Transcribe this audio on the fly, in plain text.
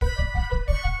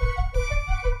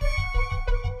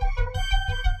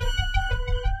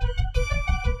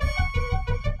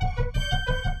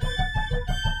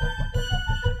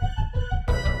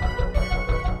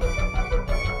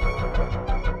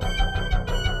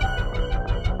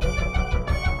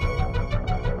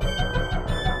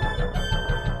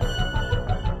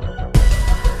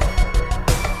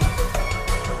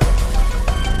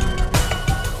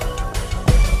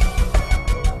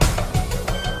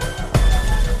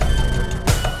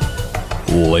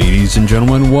Ladies and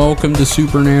gentlemen, welcome to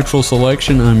Supernatural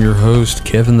Selection. I'm your host,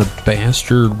 Kevin the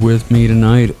Bastard. With me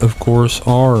tonight, of course,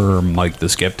 are Mike the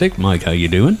Skeptic. Mike, how you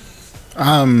doing?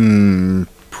 I'm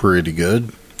pretty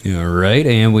good. All right,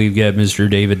 and we've got Mr.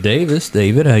 David Davis.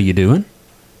 David, how you doing?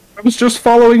 I was just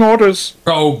following orders.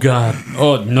 Oh, God.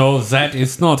 Oh, no, that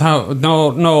is not how...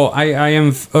 No, I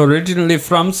am originally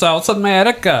from South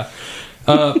America.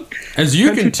 As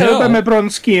you can tell... by my brown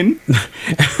skin.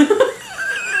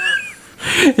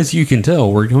 As you can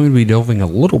tell, we're going to be delving a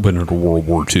little bit into World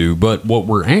War II, but what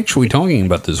we're actually talking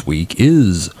about this week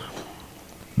is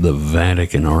the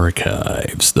Vatican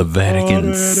Archives, the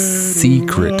Vatican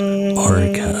Secret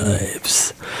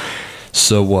Archives.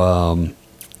 So,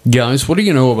 guys, what do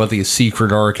you know about these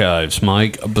secret archives,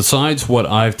 Mike? Besides what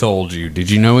I've told you,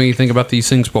 did you know anything about these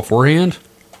things beforehand?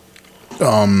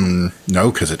 No,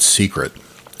 because it's secret.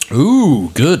 Ooh,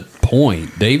 good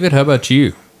point. David, how about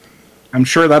you? I'm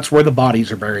sure that's where the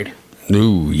bodies are buried.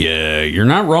 Ooh, yeah, you're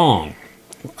not wrong.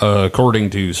 According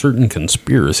to certain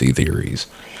conspiracy theories,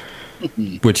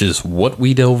 which is what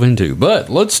we delve into. But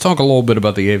let's talk a little bit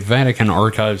about the Vatican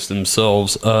Archives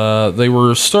themselves. They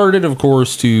were started, of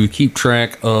course, to keep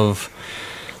track of,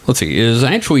 it is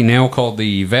actually now called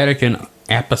the Vatican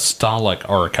Apostolic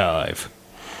Archive.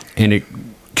 And it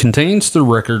contains the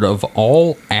record of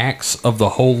all acts of the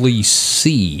Holy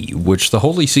See, which the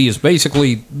Holy See is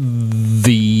basically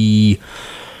the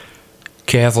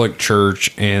Catholic Church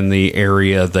and the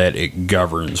area that it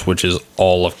governs, which is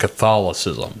all of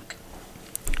Catholicism.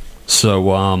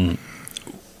 So,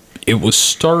 it was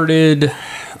started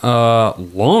a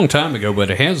long time ago,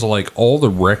 but it has like all the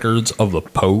records of the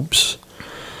popes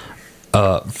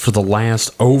for the last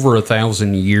over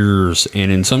 1,000 years,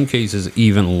 and in some cases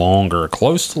even longer,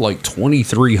 close to like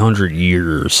 2,300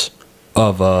 years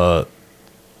of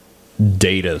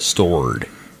data stored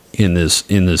in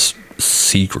this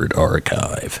secret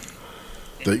archive.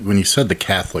 When you said the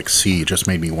Catholic See, it just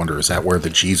made me wonder, is that where the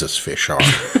Jesus fish are?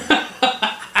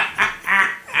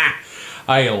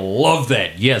 I love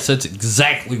that. Yes, that's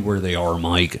exactly where they are,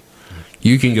 Mike.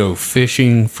 You can go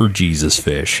fishing for Jesus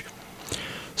fish.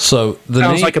 So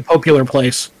Sounds like a popular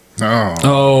place.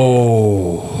 Oh,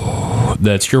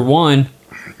 that's your one.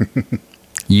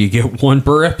 You get one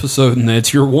per episode, and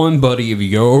that's your one, buddy. If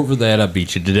you go over that, I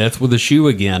beat you to death with a shoe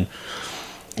again.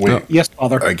 Wait, yes,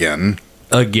 Father. Again.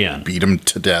 Beat him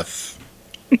to death.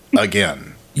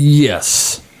 Again.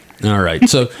 Yes. All right.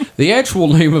 So the actual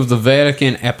name of the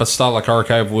Vatican Apostolic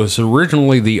Archive was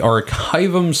originally the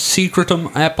Archivum Secretum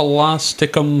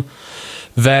Apostolicarum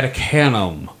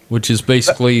Vaticanum, which is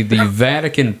basically the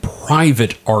Vatican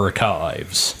Private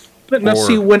Archives. Now,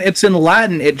 see, when it's in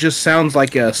Latin, it just sounds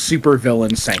like a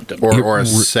supervillain sanctum. Or a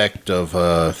sect of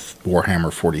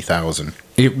Warhammer 40,000.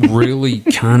 It really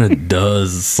kind of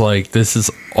does. It's like, this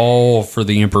is all for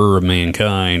the Emperor of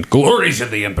Mankind. Glory to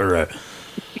the Emperor!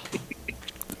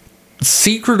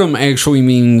 Secretum actually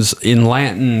means, in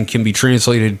Latin, can be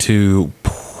translated to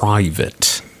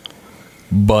private.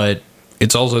 But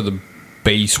it's also the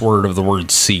base word of the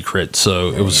word secret, so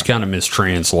it was kind of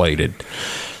mistranslated.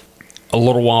 A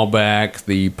little while back,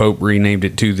 the Pope renamed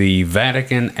it to the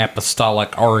Vatican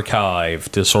Apostolic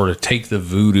Archive to sort of take the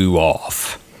voodoo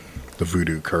off. The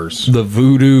voodoo curse. The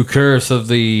voodoo curse of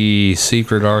the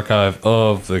secret archive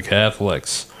of the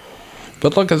Catholics.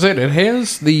 But like I said, it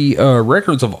has the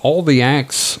records of all the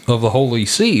acts of the Holy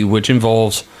See, which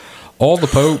involves all the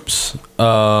popes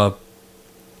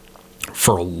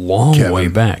for a long way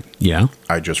back. Yeah?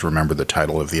 I just remember the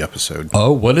title of the episode.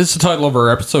 Oh, what is the title of our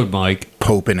episode, Mike?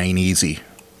 Poping Ain't Easy.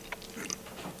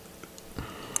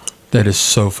 That is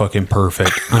so fucking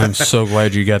perfect. I'm so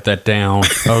glad you got that down.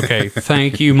 Okay,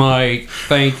 thank you, Mike.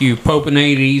 Thank you. Poping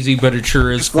ain't easy, but it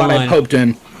sure is fun. Glad I poped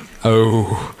in.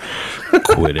 Oh,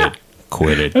 quit it.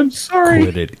 Quit it. I'm sorry.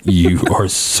 Quit it. You are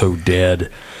so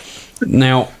dead.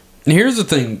 Now, here's the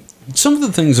thing. Some of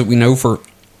the things that we know for...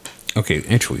 Okay,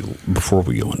 actually, before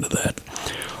we go into that,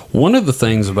 one of the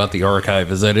things about the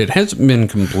archive is that it hasn't been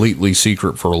completely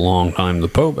secret for a long time. The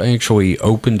Pope actually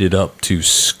opened it up to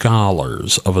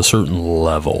scholars of a certain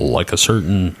level, like a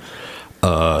certain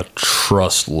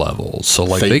trust level. So,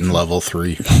 like Satan level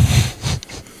 3.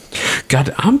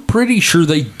 God, I'm pretty sure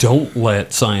they don't let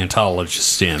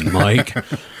Scientologists in, Mike.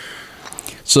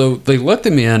 So they let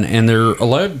them in, and they're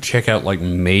allowed to check out like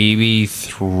maybe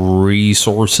 3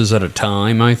 sources at a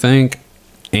time, I think.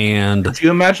 And could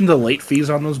you imagine the late fees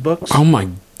on those books? Oh my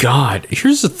God!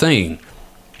 Here's the thing: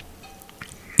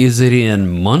 is it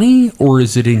in money or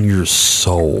is it in your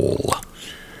soul?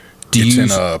 It's in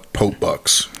Pope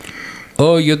bucks.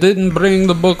 Oh, you didn't bring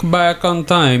the book back on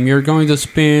time. You're going to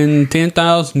spend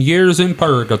 10,000 years in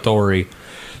purgatory.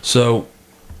 So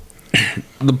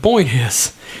the point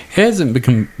is, it hasn't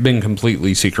been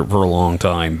completely secret for a long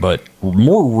time, but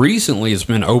more recently it's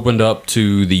been opened up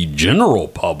to the general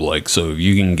public. So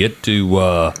you can get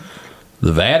to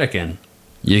the Vatican,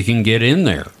 you can get in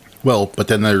there. Well, but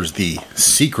then there's the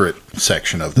secret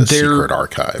section of the secret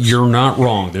archives. You're not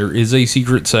wrong. There is a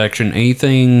secret section.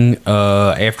 Anything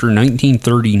after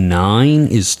 1939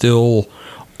 is still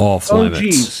off limits. Oh,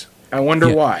 jeez. I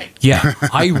wonder why. Yeah,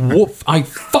 I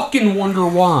fucking wonder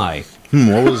why.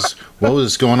 What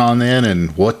was going on then,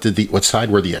 and what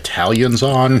side were the Italians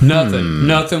on?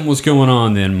 Nothing was going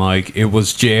on then, Mike. It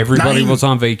was everybody was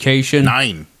on vacation.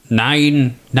 9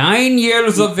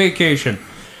 years of vacation.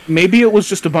 Maybe it was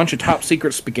just a bunch of top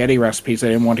secret spaghetti recipes they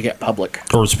didn't want to get public.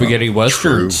 Or spaghetti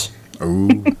westerns.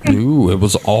 Ooh, it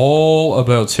was all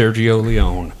about Sergio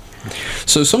Leone.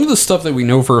 So some of the stuff that we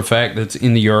know for a fact that's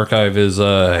in the archive is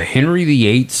Henry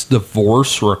VIII's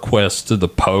divorce request to the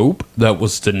Pope that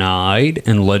was denied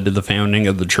and led to the founding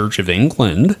of the Church of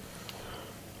England.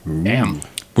 Damn.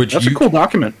 That's a cool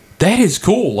document. That is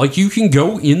cool. Like, you can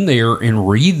go in there and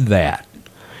read that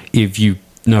if you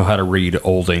know how to read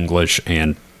Old English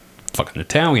and fucking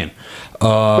Italian.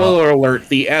 Spoiler alert,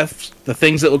 the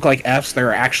things that look like F's,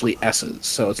 they're actually S's.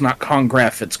 So it's not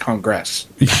congref, it's congress.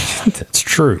 That's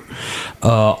true.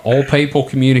 All papal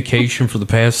communication for the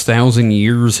past 1,000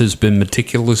 years has been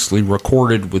meticulously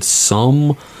recorded, with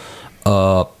some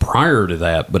prior to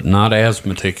that, but not as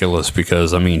meticulous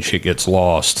because, I mean, shit gets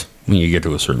lost when you get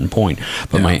to a certain point.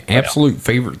 But my absolute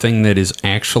favorite thing that is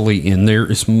actually in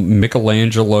there is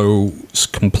Michelangelo's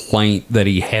complaint that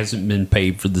he hasn't been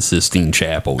paid for the Sistine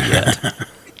Chapel yet.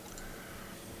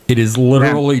 It is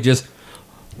literally just,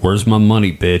 where's my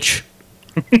money, bitch?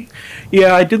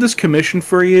 Yeah, I did this commission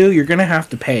for you. You're going to have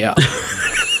to pay up.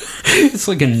 It's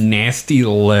like a nasty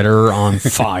letter on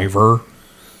Fiverr.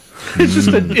 It's just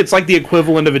it's like the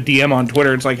equivalent of a DM on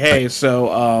Twitter. It's like, hey,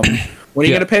 so when are you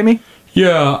going to pay me?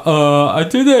 Yeah, I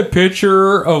did that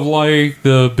picture of, like,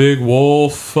 the big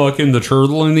wolf fucking the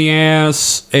turtle in the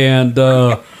ass, and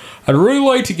I'd really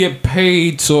like to get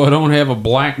paid so I don't have a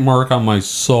black mark on my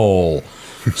soul.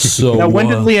 So now, when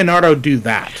did Leonardo do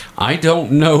that? I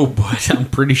don't know, but I'm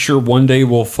pretty sure one day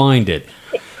we'll find it.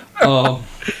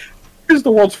 He's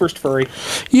the world's first furry.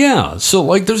 Yeah, so,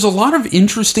 like, there's a lot of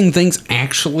interesting things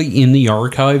actually in the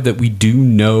archive that we do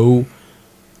know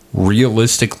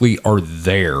realistically are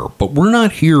there, but we're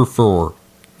not here for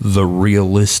the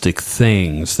realistic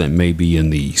things that may be in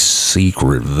the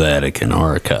secret Vatican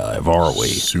archive, are we?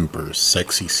 Super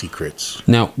sexy secrets.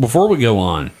 Now, before we go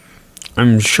on,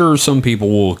 I'm sure some people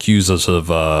will accuse us of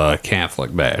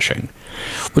Catholic bashing,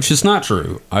 which is not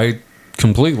true. I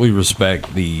completely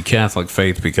respect the Catholic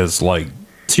faith because, like,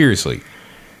 seriously,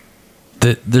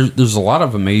 there's a lot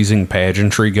of amazing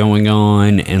pageantry going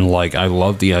on, and, like, I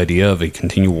love the idea of a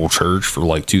continual church for,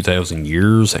 like, 2,000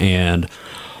 years, and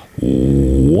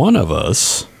one of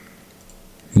us,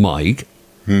 Mike,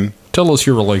 tell us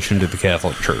your relation to the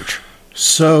Catholic Church.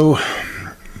 So,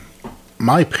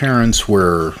 my parents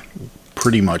were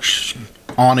pretty much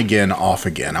on again, off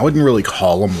again. I wouldn't really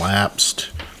call them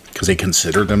lapsed because they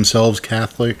considered themselves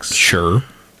Catholics. Sure.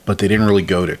 But they didn't really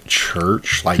go to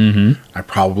church. Like, I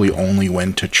probably only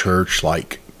went to church,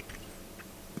 like,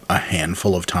 a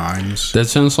handful of times. That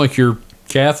sounds like you're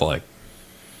Catholic.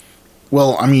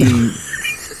 Well, I mean...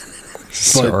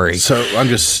 Sorry. So, I'm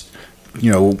just,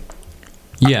 you know...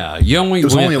 Yeah, you only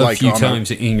went only a like few times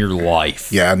in your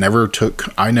life. Yeah, I never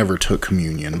took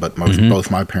communion, but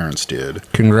both my parents did.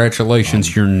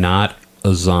 Congratulations, you're not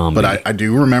a zombie. But I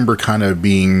do remember kind of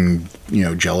being, you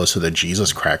know, jealous of the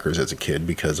Jesus crackers as a kid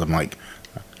because I'm like,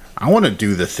 I want to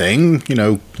do the thing. You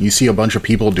know, you see a bunch of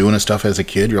people doing stuff as a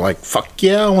kid, you're like, fuck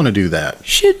yeah, I want to do that.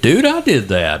 Shit, dude, I did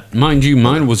that. Mind you,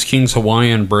 mine was King's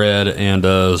Hawaiian bread and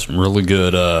some really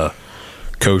good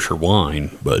kosher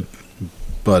wine. But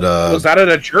was that at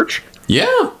a church?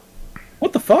 Yeah.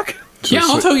 What the fuck?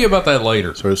 I'll tell you about that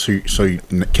later.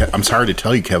 I'm sorry to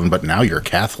tell you, Kevin, but now you're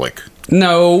Catholic.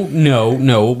 No.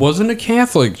 It wasn't a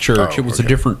Catholic church. It was a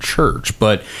different church.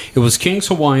 But it was King's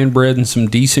Hawaiian bread and some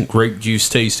decent grape juice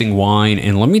tasting wine.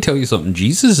 And let me tell you something.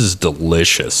 Jesus is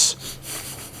delicious.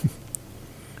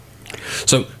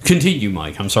 So, continue,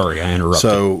 Mike. I'm sorry. I interrupted.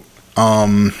 So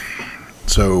I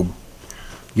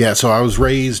was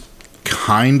raised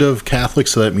kind of Catholic,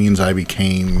 so that means I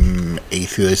became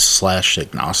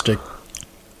atheist/agnostic.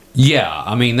 Yeah,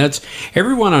 I mean, that's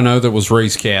everyone I know that was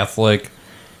raised Catholic.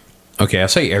 Okay, I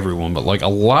say everyone, but like a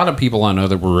lot of people I know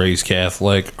that were raised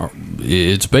Catholic,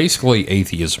 it's basically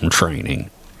atheism training.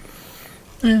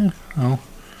 Yeah, well,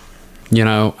 you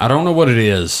know, I don't know what it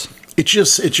is. It's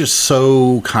just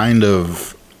so kind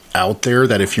of out there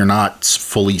that if you're not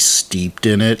fully steeped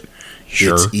in it,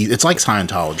 Sure. it's like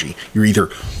Scientology. You're either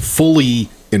fully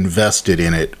invested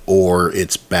in it or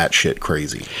it's batshit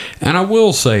crazy. And I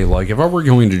will say, like, if I were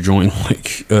going to join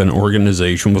like an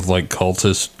organization with like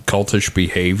cultish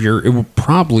behavior, it would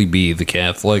probably be the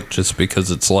Catholic, just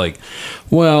because it's like,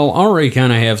 well, I already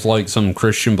kind of have like some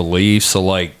Christian beliefs, so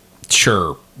like,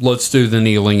 sure, let's do the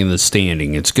kneeling and the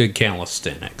standing. It's good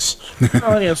calisthenics.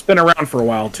 Well, it's been around for a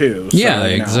while too. So, Yeah,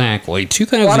 exactly.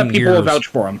 2,000 A lot of people years. will vouch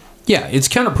for them. Yeah, it's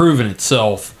kind of proven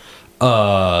itself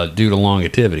due to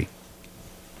longevity.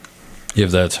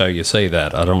 If that's how you say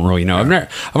that, I don't really know. I've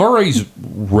always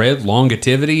read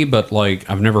longevity, but like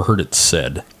I've never heard it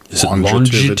said. Is it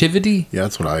longevity? Yeah,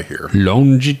 that's what I hear.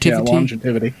 Longevity. Yeah,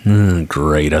 longevity.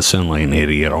 Great, I sound like an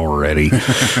idiot already.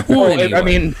 Well, anyway. I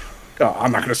mean,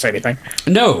 I'm not going to say anything.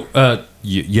 No,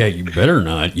 you better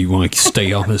not. You want to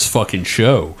stay on this fucking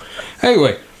show.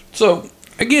 Anyway, so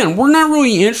again, we're not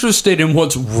really interested in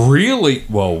what's really,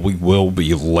 well, we will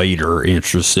be later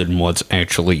interested in what's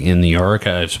actually in the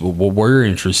archives, but what we're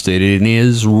interested in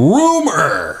is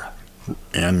rumor,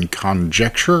 And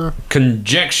conjecture?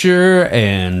 conjecture,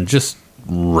 and just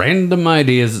random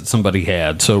ideas that somebody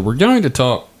had. So we're going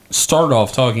to start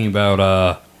off talking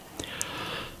about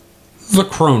the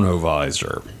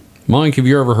Chronovisor. Mike, have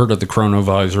you ever heard of the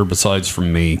Chronovisor besides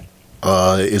from me?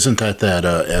 Isn't that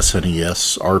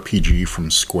SNES RPG from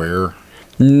Square?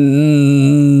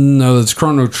 No, that's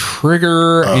Chrono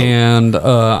Trigger, and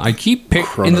I keep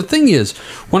and the thing is,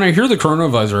 when I hear the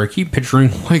Chronovisor, I keep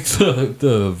picturing like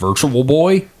the Virtual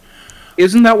Boy.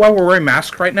 Isn't that why we're wearing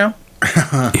masks right now?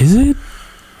 Is it?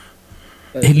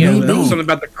 It You may know, be. something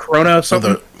about the Chrono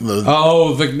something?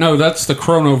 No, that's the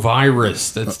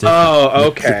Chronovirus. That's different. Oh,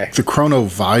 okay. The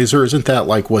Chronovisor, isn't that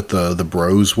like what the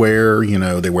bros wear? You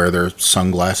know, they wear their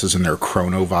sunglasses and their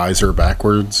Chronovisor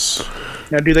backwards.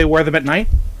 Now, do they wear them at night?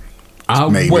 I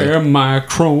Maybe. wear my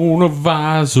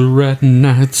Chronovisor at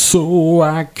night so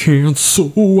I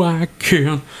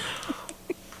can.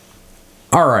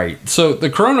 All right, so the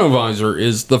Chronovisor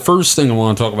is the first thing I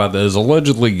want to talk about that is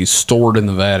allegedly stored in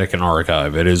the Vatican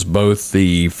archive. It is both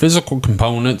the physical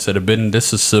components that have been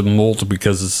disassembled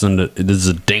because it is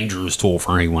a dangerous tool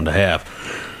for anyone to have,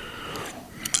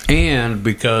 and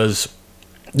because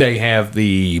they have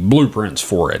the blueprints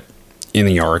for it in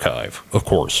the archive, of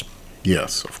course.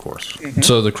 Yes, of course.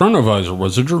 So the Chronovisor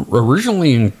was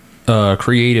originally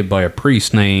created by a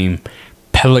priest named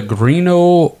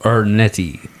Pellegrino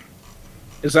Ernetti.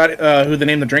 Is that who they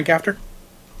named the drink after? San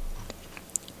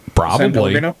Probably.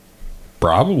 Pellegrino?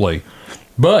 Probably.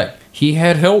 But he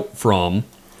had help from,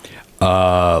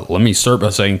 let me start by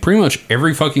saying, pretty much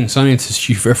every fucking scientist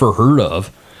you've ever heard of.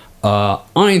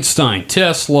 Einstein,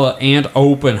 Tesla, and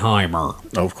Oppenheimer.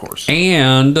 Of course.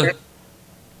 And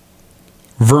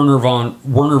Werner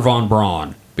von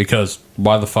Braun. Because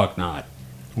why the fuck not?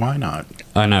 Why not?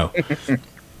 I know.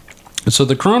 So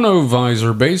the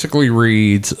Chronovisor basically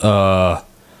reads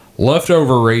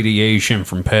leftover radiation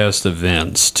from past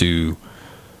events to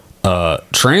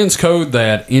transcode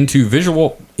that into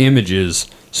visual images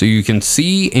so you can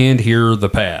see and hear the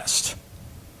past.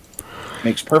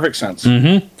 Makes perfect sense.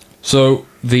 So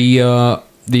the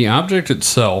object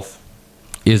itself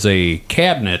is a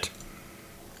cabinet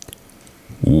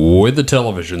with a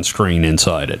television screen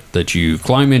inside it that you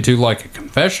climb into like a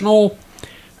confessional,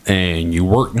 and you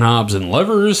work knobs and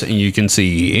levers, and you can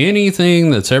see anything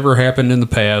that's ever happened in the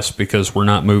past because we're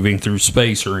not moving through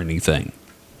space or anything.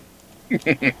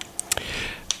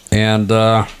 And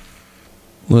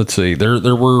let's see,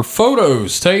 there were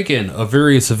photos taken of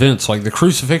various events like the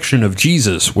crucifixion of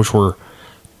Jesus, which were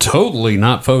totally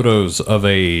not photos of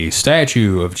a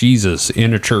statue of Jesus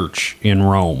in a church in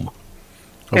Rome.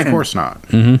 Of course not.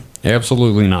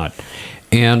 Absolutely not.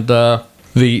 And the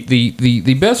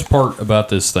best part about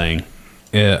this thing,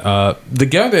 the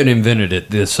guy that invented it,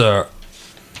 this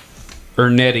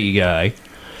Ernetti guy,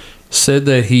 said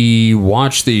that he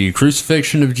watched the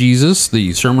crucifixion of Jesus,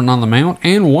 the Sermon on the Mount,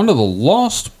 and one of the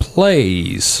lost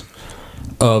plays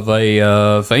of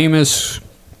a famous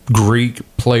Greek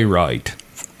playwright,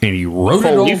 and he wrote it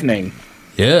Full all. evening.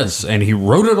 Yes, and he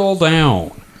wrote it all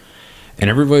down. And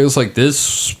everybody was like,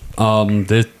 "This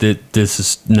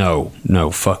is no,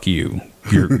 fuck you.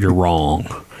 You're wrong."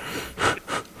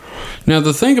 Now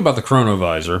the thing about the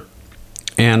Chronovisor,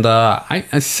 and I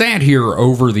sat here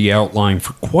over the outline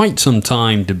for quite some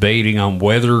time debating on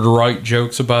whether to write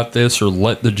jokes about this or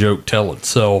let the joke tell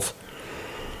itself.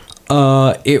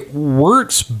 It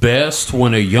works best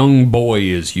when a young boy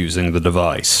is using the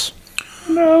device.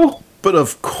 No. But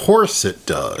of course it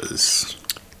does.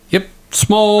 Yep.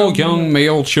 small young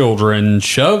male children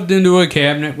shoved into a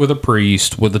cabinet with a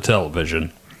priest with a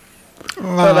television.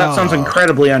 Well, that sounds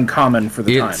incredibly uncommon for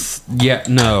the time. Yeah,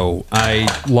 no, I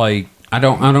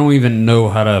don't even know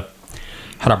how to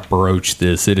broach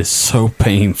this. It is so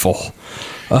painful.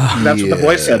 That's what the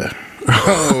boy said.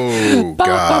 Oh, Papa,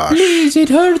 gosh. please, it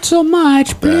hurts so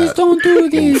much. Please don't do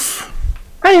this.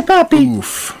 Hey, Poppy.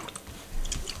 Oof.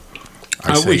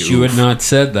 I say wish you had oof. not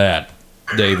said that,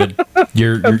 David.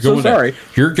 You're so going sorry.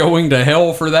 You're going to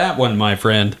hell for that one, my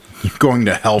friend. You're going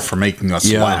to hell for making us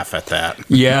Yeah. laugh at that.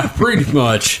 Yeah, pretty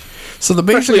much. So the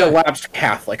Especially basic a lapsed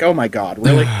Catholic. Oh my God,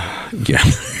 really? yeah.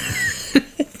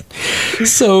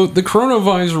 So the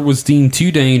chronovisor was deemed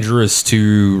too dangerous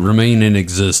to remain in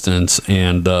existence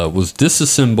and was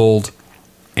disassembled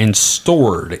and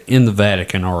stored in the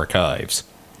Vatican archives,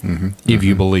 if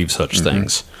you believe such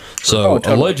things. So Oh,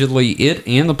 totally. allegedly, it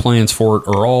and the plans for it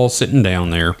are all sitting down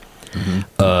there,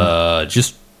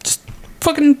 just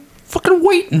fucking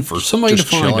waiting for somebody Just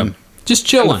to find chilling. them. Just In the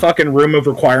chilling, fucking room of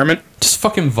requirement. just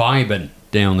fucking vibing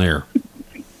down there.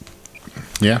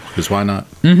 Yeah, because why not?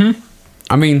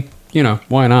 I mean,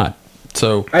 why not?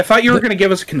 So I thought you were going to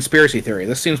give us a conspiracy theory.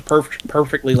 This seems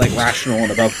perfectly rational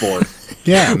and above board.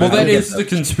 Yeah. well, no, that is the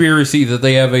conspiracy that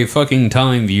they have a fucking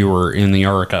time viewer in the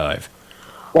archive.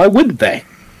 Why wouldn't they?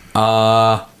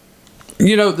 The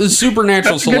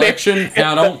supernatural That's a good selection,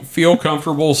 I don't feel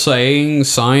comfortable saying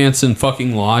science and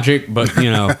fucking logic, but,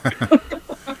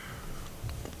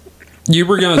 you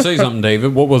were going to say something,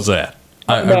 David. What was that?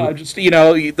 No, just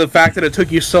the fact that it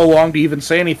took you so long to even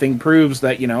say anything proves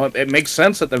that it makes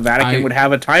sense that the Vatican would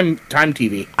have a time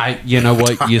TV. You know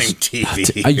what? Time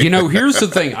TV. Here's the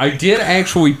thing. I did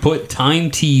actually put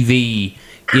Time TV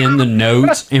in the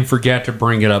notes and forgot to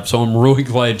bring it up, so I'm really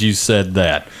glad you said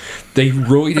that. They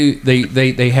really do.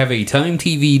 They have a Time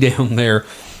TV down there.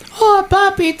 Oh,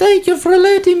 Papi, thank you for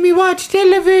letting me watch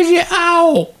television.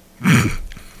 Ow!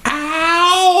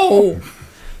 Ow!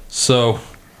 So,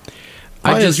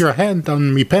 Why is your hand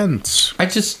on me pants? I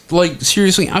just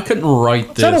seriously, I couldn't write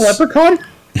Is that a this. leprechaun?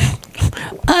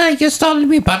 You told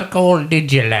me about a cold,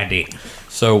 did you, laddie?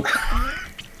 So,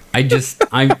 I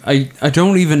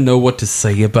don't even know what to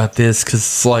say about this, because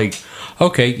it's like,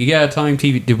 okay, you got a Time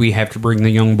TV. Did we have to bring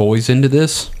the young boys into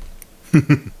this?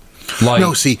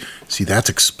 No, see, that's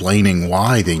explaining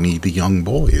why they need the young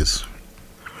boys.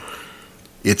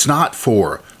 It's not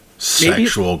for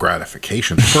sexual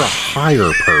gratification, it's for a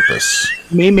higher purpose.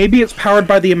 Maybe it's powered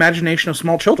by the imagination of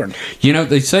small children.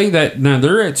 They say that, now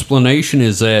their explanation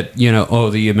is that,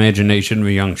 the imagination of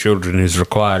young children is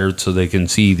required so they can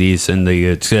see this and they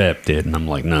accept it. And I'm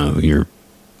like, no, you're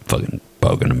fucking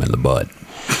poking them in the butt.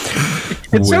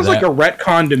 It sounds like a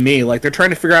retcon to me. Like they're trying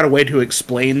to figure out a way to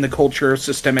explain the culture of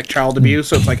systemic child abuse.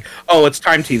 So it's like, oh, it's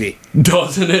Time TV.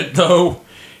 Doesn't it, though?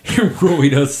 It really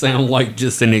does sound like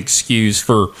just an excuse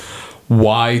for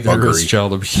why there is Buggery.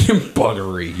 child abuse.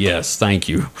 Buggery, yes, thank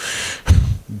you.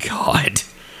 God.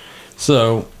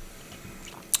 So,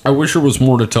 I wish there was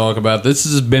more to talk about. This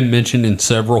has been mentioned in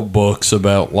several books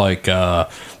about,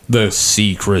 the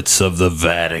secrets of the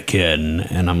Vatican.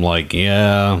 And I'm like,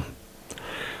 yeah,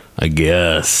 I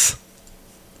guess.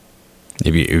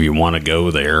 If you want to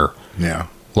go there. Yeah.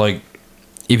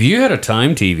 If you had a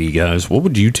Time TV, guys, what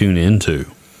would you tune into?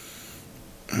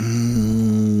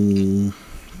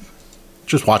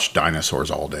 Just watch dinosaurs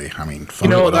all day. I mean,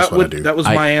 what else would I do? That was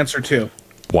my answer too.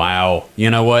 Wow. You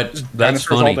know what? That's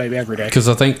Dinosaurs funny. all day, every day. Because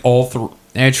I think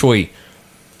actually,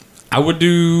 I would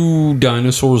do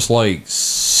dinosaurs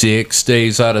 6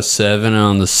 days out of 7. And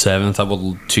on the 7th, I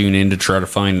would tune in to try to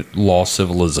find lost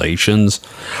civilizations.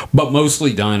 But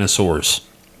mostly dinosaurs.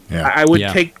 Yeah. I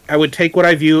would take what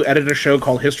I view, edit a show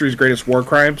called History's Greatest War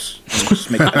Crimes, and just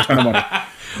make a ton of money.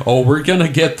 Oh, we're going to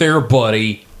get there,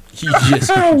 buddy. You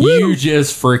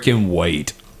just freaking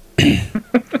wait.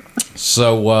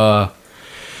 So,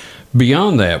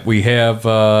 beyond that, we have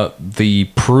the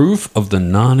proof of the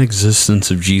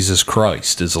non-existence of Jesus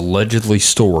Christ is allegedly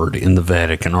stored in the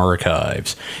Vatican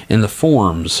archives in the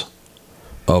forms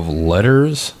of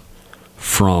letters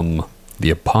from the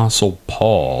Apostle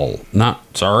Paul. From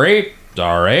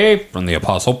the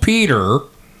Apostle Peter.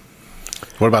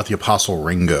 What about the Apostle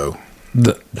Ringo?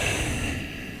 Let's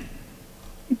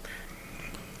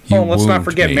not wound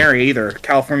forget me. Mary either.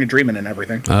 California Dreamin' and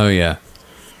everything. Oh, yeah.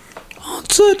 On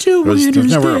such a There's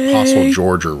never winter's Apostle day.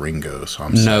 George or Ringo, so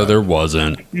I'm No, sad. there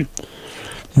wasn't.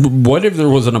 What if there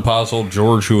was an Apostle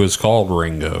George who was called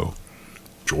Ringo?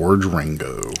 George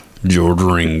Ringo. George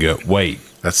Ringo. Wait.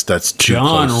 That's too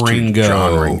John close to Ringo.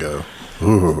 John Ringo.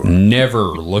 Never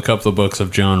look up the books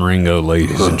of John Ringo,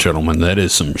 ladies and gentlemen. That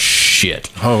is some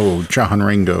shit. Oh, John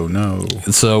Ringo, no.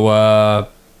 So,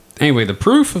 anyway, the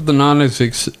proof of the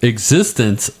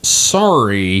non-existence, of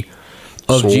Sorry.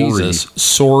 Jesus.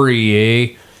 Sorry,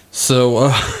 eh?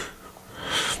 So,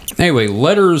 anyway,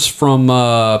 letters from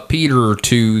Peter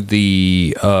to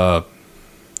the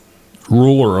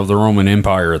ruler of the Roman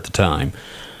Empire at the time,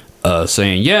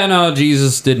 saying, yeah, no,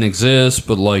 Jesus didn't exist,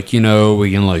 but, like, you know,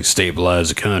 we can, like, stabilize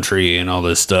the country and all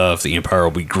this stuff. The empire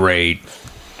will be great.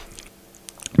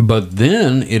 But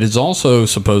then it has also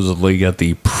supposedly got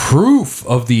the proof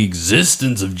of the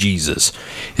existence of Jesus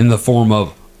in the form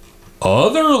of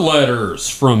other letters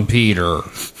from Peter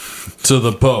to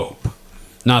the Pope.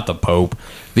 Not the Pope,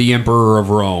 the Emperor of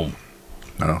Rome.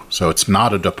 No, so it's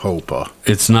not a Dapopa.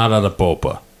 It's not a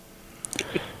Dapopa.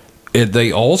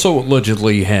 They also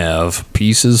allegedly have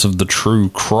pieces of the true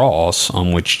cross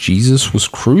on which Jesus was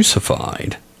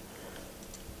crucified.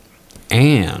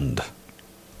 And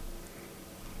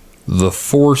the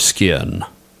foreskin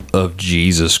of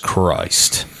Jesus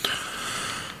Christ.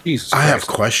 Jesus I have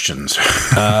Christ. questions.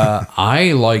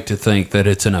 I like to think that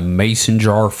it's in a mason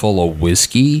jar full of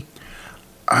whiskey,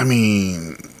 I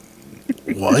mean,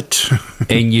 what?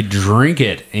 and you drink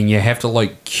it, and you have to,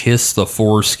 like, kiss the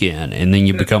foreskin, and then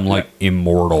you become, like,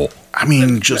 immortal. I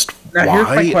mean, just Now, why? here's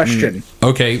my I mean, question.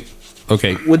 Okay.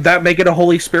 Would that make it a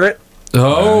Holy Spirit?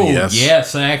 Oh, yes.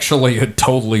 yes, actually, it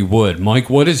totally would. Mike,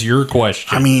 what is your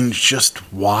question? I mean, just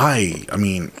why? I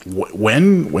mean,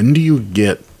 when do you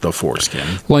get the foreskin?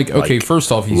 Like, okay,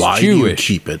 first off, he's why do you Jewish.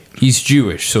 keep it? He's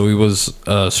Jewish, so he was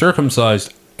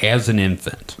circumcised as an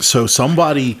infant. So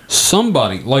somebody,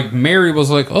 Like Mary was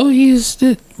like, oh,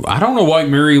 I don't know why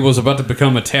Mary was about to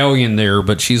become Italian there,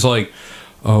 but she's like,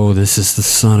 oh, this is the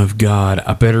Son of God.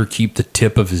 I better keep the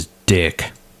tip of his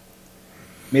dick.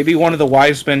 Maybe one of the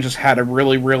wise men just had a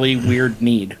really, really weird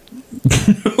need.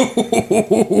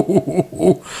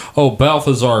 Oh,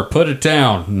 Balthazar, put it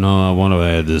down. No, I want to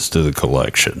add this to the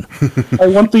collection. I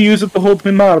want to use it to hold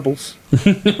my marbles.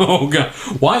 Oh, God.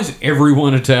 Why is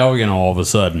everyone Italian all of a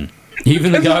sudden?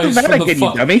 Even the This is guys the from the Vatican,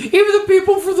 you dummy. even the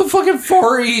people from the fucking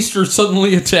Far East are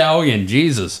suddenly Italian.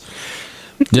 Jesus.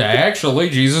 Yeah, actually,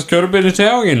 Jesus could have been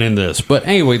Italian in this. But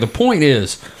anyway, the point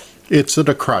is, it's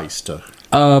the Christ.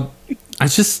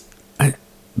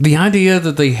 the idea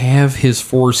that they have his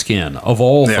foreskin of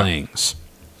all Yeah. things,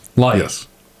 like, Yes.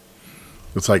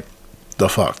 It's like, the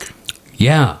fuck?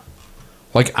 yeah,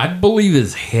 like I'd believe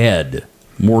his head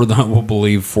more than I will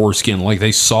believe foreskin. Like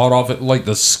they sawed off it, like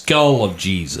the skull of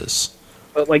Jesus.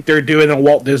 But like they're doing a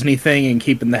Walt Disney thing and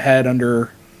keeping the head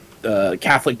under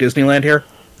Catholic Disneyland here.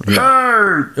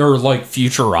 Or like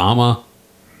Futurama.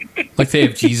 Like they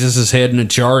have Jesus' head in a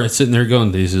jar and sitting there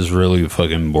going, this is really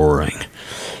fucking boring.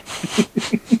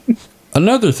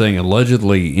 Another thing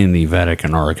allegedly in the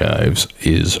Vatican archives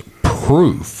is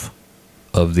proof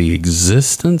of the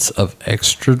existence of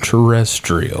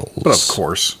extraterrestrials. But of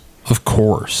course. Of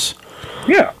course.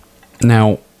 Yeah.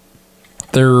 Now,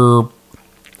 there are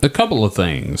a couple of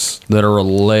things that are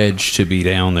alleged to be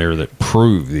down there that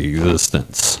prove the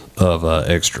existence of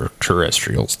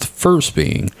extraterrestrials. The first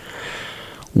being,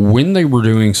 when they were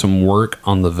doing some work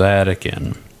on the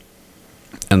Vatican,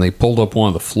 and they pulled up one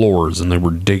of the floors and they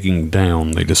were digging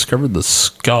down, they discovered the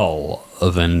skull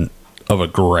of a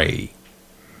gray.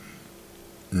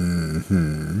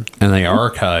 Mm-hmm. And they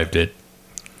archived it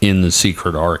in the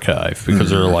secret archive because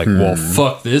they're like, well,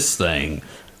 fuck this thing.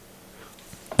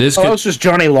 This Oh, could, that was just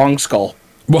Johnny Longskull.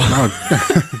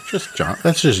 That's just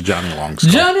Johnny Longskull.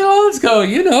 Johnny Lonskull,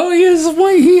 you know,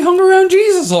 he hung around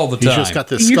Jesus all the time. He's just got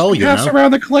this He skull, used to you pass know.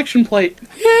 around the collection plate.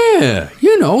 Yeah,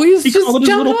 you know, he's He just called it his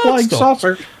Johnny little flying Lonskull.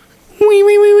 saucer. Wee, wee,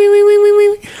 wee, wee, wee, wee, wee,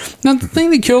 wee. Now, the thing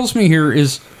that kills me here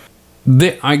is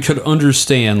that I could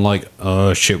understand, like,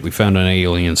 oh, shit, we found an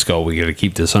alien skull. We got to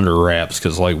keep this under wraps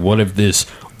because, like, what if this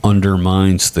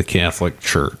undermines the Catholic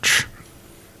Church?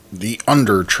 The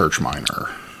under church miner.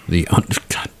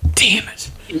 God damn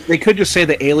it. They could just say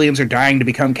the aliens are dying to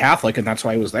become Catholic, and that's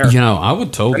why he was there. You know, I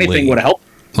would totally... Anything would help.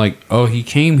 Like, oh, he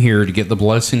came here to get the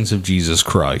blessings of Jesus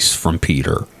Christ from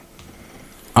Peter.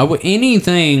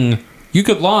 Anything... You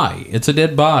could lie. It's a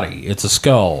dead body. It's a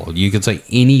skull. You could say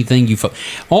anything you...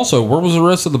 Also, where was the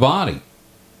rest of the body?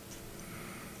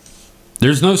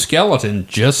 There's no skeleton,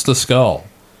 just the skull.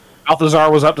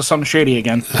 Balthazar was up to something shady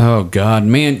again. Oh, God,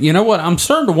 man. You know what? I'm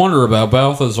starting to wonder about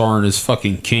Balthazar and his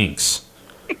fucking kinks.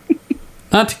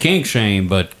 Not to kink shame,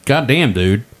 but goddamn,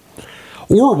 dude.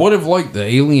 Or what if, like, the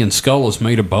alien skull is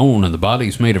made of bone and the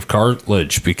body's made of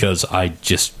cartilage because I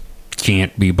just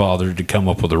can't be bothered to come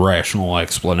up with a rational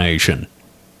explanation.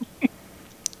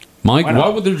 Mike, why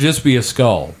would there just be a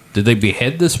skull? Did they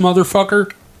behead this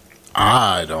motherfucker?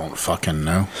 I don't fucking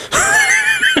know.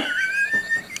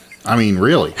 I mean,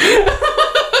 really.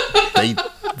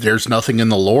 There's nothing in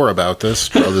the lore about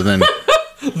this other than...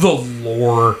 The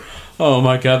lore. Oh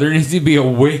my god, there needs to be a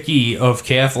wiki of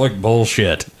Catholic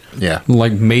bullshit. Yeah.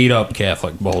 Like made up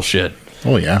Catholic bullshit.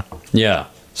 Oh, yeah. Yeah.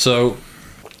 So,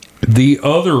 the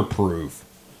other proof,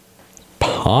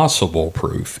 possible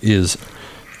proof, is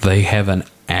they have an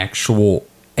actual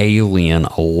alien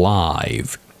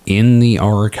alive in the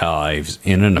archives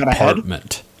in an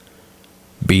apartment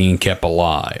being kept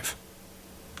alive.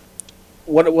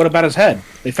 What about his head?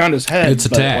 They found his head. It's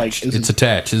attached. It's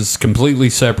attached. It's completely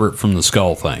separate from the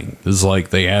skull thing. It's like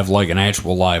they have like an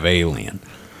actual live alien.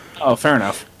 Oh, fair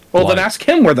enough. Well, then ask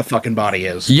him where the fucking body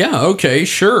is. Yeah, okay,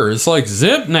 sure. It's like,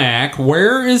 Zipnac,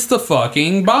 where is the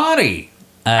fucking body?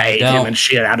 I ate him and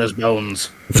shit out his bones.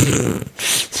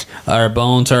 Our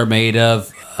bones are made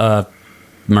of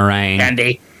meringue.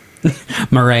 Candy.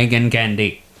 Meringue and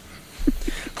candy.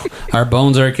 Our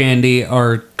bones are candy,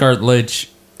 our cartilage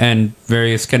and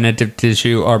various connective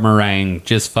tissue are meringue.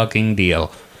 Just fucking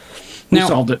deal. We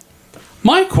solved it.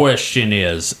 My question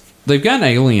is, they've got an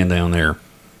alien down there.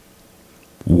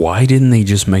 Why didn't they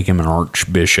just make him an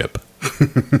archbishop?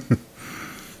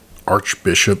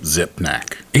 Archbishop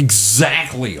Zipnac.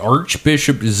 Exactly.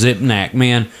 Archbishop Zipnac,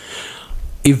 man.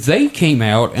 If they came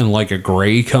out and like a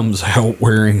gray comes out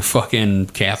wearing fucking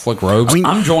Catholic robes,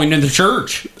 I'm joining the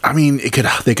church. I mean, they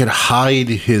could hide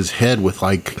his head with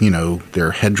like, you know,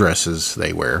 their headdresses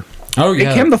they wear. Oh yeah.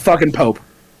 Make him the fucking Pope.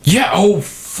 Yeah, oh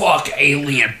fuck,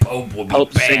 alien Pope would be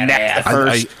badass.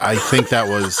 I think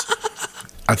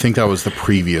that was the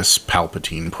previous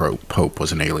Palpatine Pope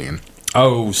was an alien.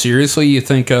 Oh, seriously? You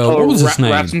think what was his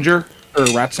name? Ratzinger? Or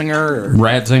Ratzinger?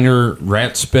 Ratzinger,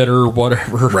 Rat Spitter,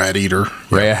 whatever. Rat Eater.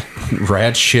 Rat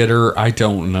Shitter, I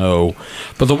don't know.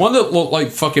 But the one that looked like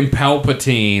fucking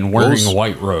Palpatine wearing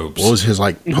white robes. What was his,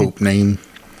 like, Pope name?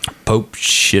 Pope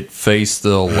Shitface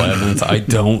the 11th. I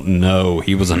don't know.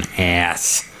 He was an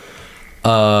ass.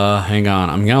 Hang on.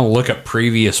 I'm going to look up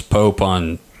previous Pope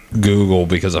on Google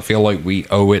because I feel like we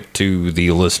owe it to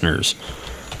the listeners.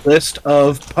 List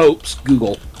of popes,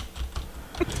 Google.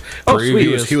 Oh,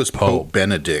 sweet. He was Pope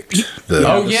Benedict. The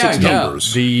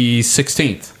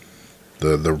 16th.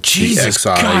 The Jesus XI,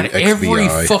 God, XBI. every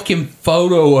fucking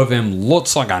photo of him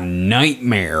looks like a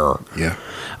nightmare. Yeah.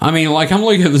 I mean, like, I'm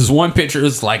looking at this one picture,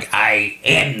 it's like, I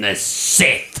am the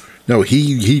Sith. No,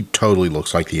 he totally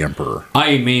looks like the Emperor.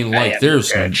 I mean, like,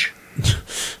 there's... and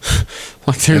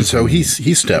so he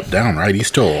stepped down, right? He's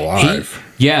still alive.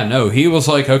 He was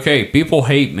like, okay, people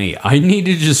hate me. I need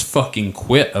to just fucking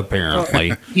quit,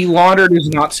 apparently. He laundered his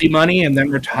Nazi money and then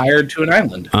retired to an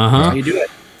island. Uh-huh. That's how you do it.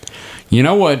 You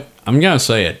know what? I'm going to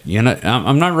say it. You know,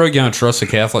 I'm not really going to trust the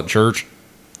Catholic Church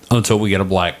until we get a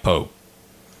black pope.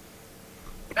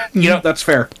 You know, that's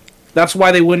fair. That's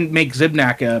why they wouldn't make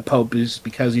Zipnac a pope, is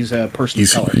because he's a person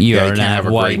of color. You're not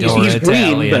white or he's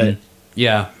Italian. Green,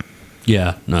 but...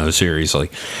 Yeah, no, seriously.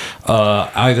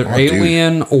 Either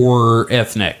alien or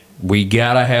ethnic. We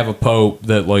gotta have a pope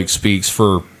that like speaks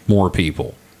for more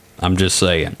people. I'm just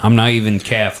saying. I'm not even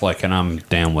Catholic, and I'm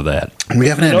down with that. We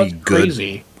haven't had any good.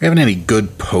 We haven't had any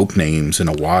good pope names in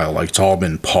a while. Like it's all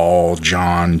been Paul,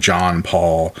 John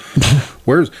Paul.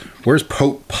 Where's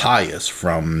Pope Pius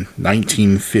from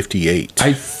 1958?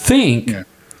 I think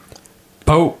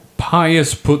Pope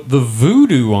Pius put the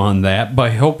voodoo on that by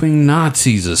helping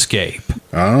Nazis escape.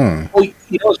 Oh. Well,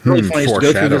 you know, it's really funny to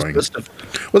go through this list of...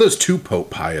 Well, there's two Pope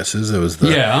Piuses. There was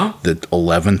the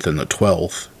 11th and the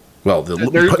 12th. Well,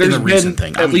 in the recent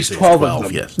thing, at least 12 of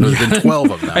them. Yes, there's been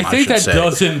 12 of them. I think that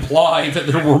does imply that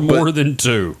there were more than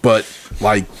two. But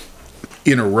like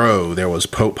in a row, there was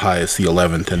Pope Pius the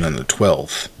 11th and then the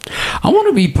 12th. I want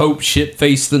to be Pope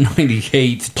Shitface the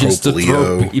 98th just to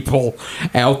throw people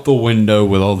out the window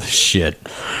with all this shit.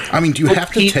 I mean, do you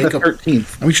have to take the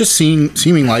 13th? I mean, just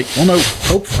seeming like, well, no,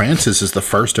 Pope Francis is the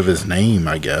first of his name,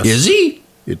 I guess. Is he?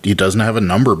 He doesn't have a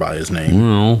number by his name.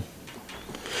 Well,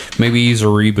 maybe he's a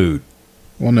reboot.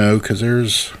 Well, no, because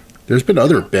there's been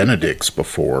other Benedicts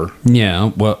before.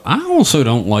 Yeah, well, I also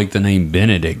don't like the name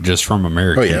Benedict just from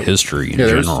American history in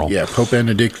general. Yeah, Pope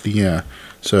Benedict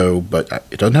but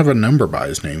it doesn't have a number by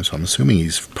his name, so I'm assuming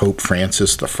he's Pope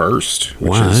Francis the First.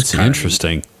 Wow, that's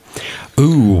interesting.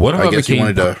 Ooh, what if I guess he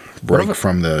wanted to break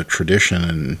from the tradition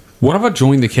and... What if I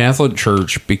joined the Catholic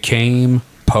Church, became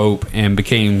Pope, and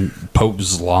became Pope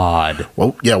Zlod?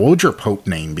 Well, yeah, what would your Pope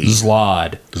name be?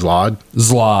 Zlod.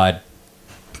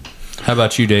 How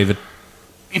about you, David?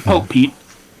 Be Pope Pete.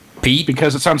 Pete?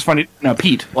 Because it sounds funny. No,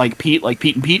 Pete. Like Pete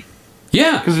and Pete.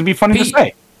 Yeah. Because it'd be funny to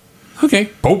say. Okay,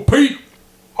 Pope Pete.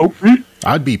 Pope Pete.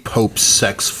 I'd be Pope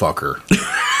Sex Fucker.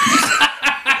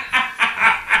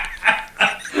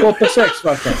 Pope the Sex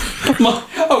Fucker.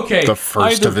 Okay. The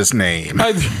first of his name.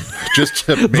 Just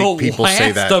to make the people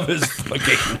say that. last of his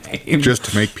fucking name. Just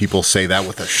to make people say that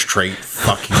with a straight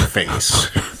fucking face.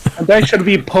 And that should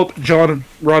be Pope John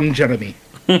Ron Jeremy.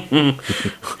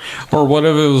 Or what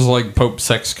if it was like Pope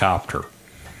Sexcopter?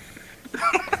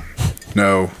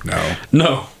 No.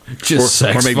 No, just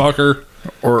sex maybe- fucker.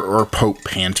 Or Pope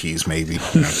Panties, maybe.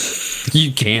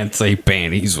 You can't say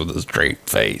panties with a straight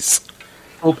face.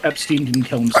 Pope Epstein didn't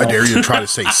kill himself. I dare you to try to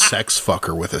say sex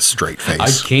fucker with a straight I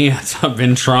face. can't. I've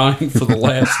been trying for the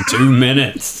last 2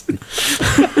 minutes.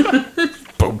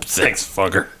 Pope sex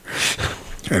fucker.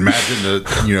 Imagine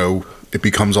that, it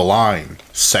becomes a line.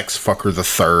 Sex fucker the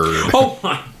third. Oh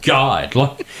my God.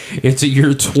 Like, it's a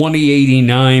year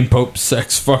 2089. Pope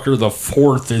sex fucker the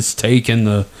fourth is taking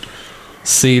the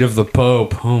seat of the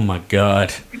Pope. Oh my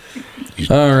God.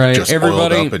 All right, Just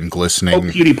everybody. oiled up and Pope glistening.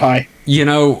 PewDiePie.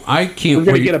 I can't We're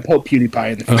gonna wait. get a Pope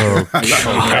PewDiePie in the future.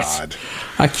 Oh God.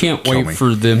 I can't Kill wait me.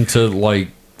 for them to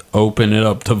open it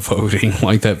up to voting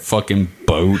like that fucking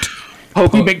boat.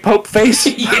 Popey Big Pope Face.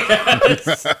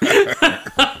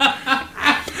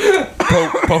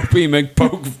 Popey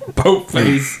McPope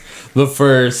Face the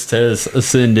first has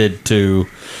ascended to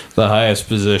the highest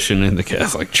position in the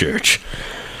Catholic Church.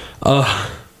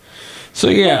 So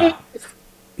yeah,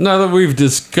 now that we've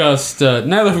discussed,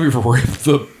 now that we've ripped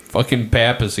the fucking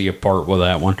papacy apart with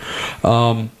that one,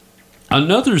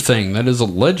 another thing that is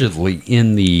allegedly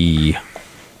in the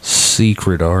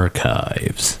secret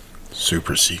archives.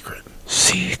 Super secret.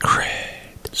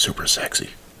 Super sexy.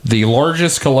 The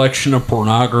largest collection of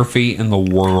pornography in the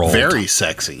world. Very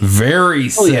sexy. Very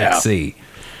yeah. sexy.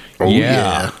 Oh,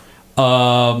 yeah.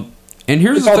 And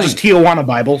here's It's the all thing. just Tijuana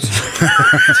Bibles.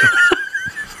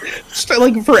 Just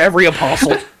like for every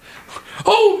apostle.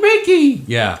 Oh, Mickey!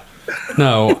 Yeah.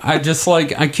 No, I just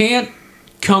I can't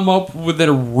come up with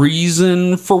a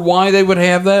reason for why they would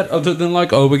have that other than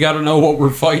we got to know what we're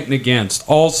fighting against.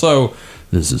 Also,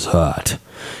 this is hot.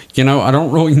 I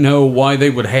don't really know why they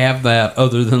would have that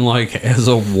other than as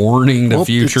a warning to Well,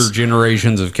 future it's-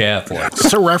 generations of Catholics.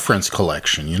 It's a reference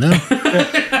collection,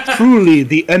 Truly,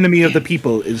 the enemy of the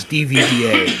people is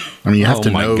DVDA. I mean, you have Oh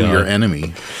to my know God. your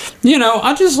enemy.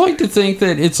 I just like to think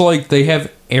that it's they have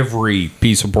every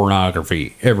piece of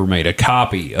pornography ever made, a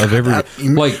copy of every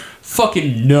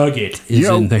fucking Nugget is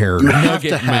in there. you have Nugget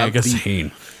to have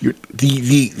magazine.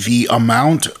 The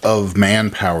amount of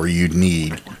manpower you'd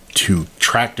need to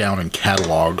track down and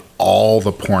catalog all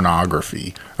the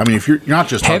pornography. I mean, if you're not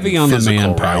just Heavy talking on the physical,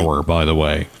 manpower, right? by the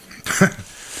way.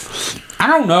 I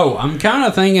don't know. I'm kind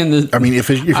of thinking that. I mean, if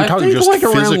you're I talking think just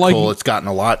around, physical, it's gotten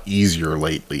a lot easier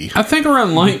lately. I think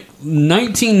around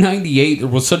 1998, there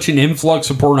was such an influx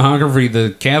of pornography.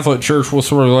 The Catholic Church was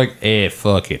sort of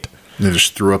fuck it. They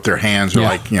just threw up their hands.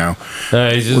 They're Yeah.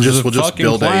 we'll just fucking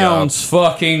build clowns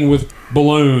fucking with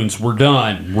balloons. We're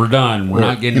done. We're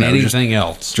not getting anything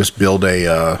else. just build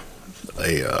a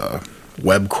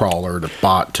web crawler to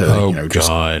bot to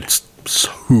God. just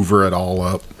hoover it all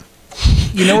up.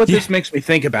 You know what this makes me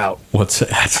think about? What's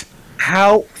that?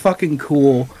 How fucking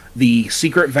cool the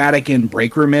secret Vatican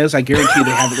break room is. I guarantee they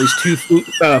have at least two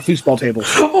foosball tables.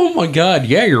 Oh my God!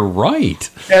 Yeah, you're right.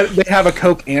 They have a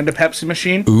Coke and a Pepsi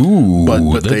machine. Ooh,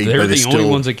 But they're they the still- only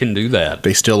ones that can do that.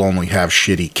 They still only have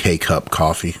shitty K-cup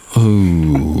coffee.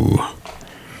 Ooh.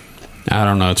 I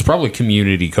don't know. It's probably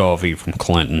community coffee from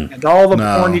Clinton. And all the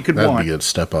No, porn you could that'd want. be a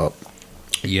step up.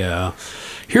 Yeah.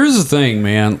 Here's the thing,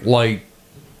 man.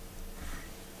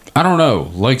 I don't know.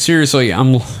 Seriously, I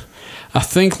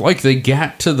think they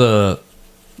got to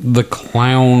the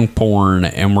clown porn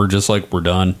and we're just we're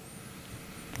done.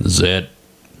 This is it.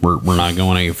 We're not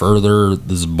going any further.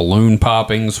 This is balloon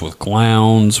poppings with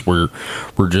clowns. We're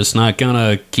just not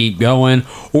gonna keep going.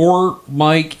 Or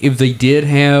if they did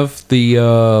have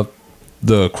the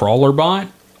crawler bot,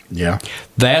 Yeah.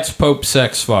 that's Pope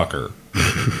Sex Fucker.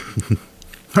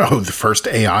 Oh, the first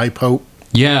AI Pope?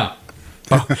 Yeah.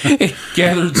 It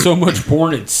gathered so much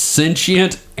porn, it's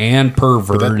sentient and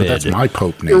perverted. But that's my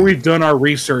Pope Here name. we've done our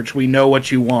research. We know what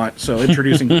you want. So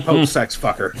introducing Pope Sex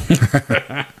Fucker.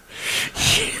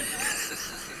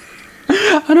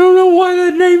 I don't know why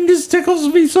that name just tickles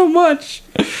me so much.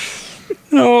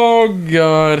 Oh,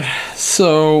 God.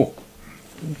 So,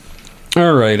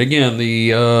 all right. Again,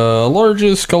 the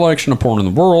largest collection of porn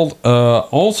in the world.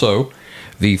 Also,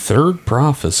 the third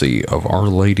prophecy of Our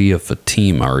Lady of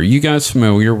Fatima. Are you guys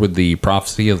familiar with the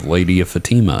prophecy of the Lady of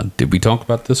Fatima? Did we talk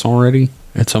about this already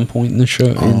at some point in the show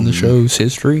in the show's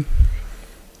history?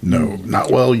 No,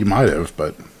 not well. You might have,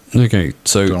 but Okay,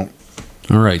 so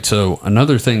all right, so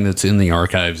another thing that's in the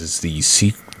archives is the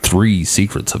three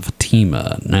secrets of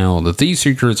Fatima. Now, these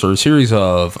secrets are a series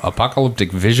of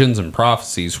apocalyptic visions and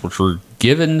prophecies which were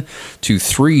given to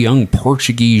three young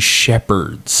Portuguese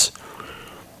shepherds.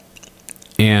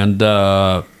 And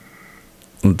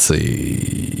let's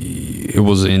see, it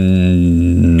was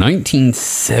in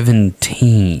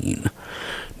 1917.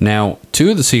 Now,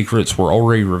 two of the secrets were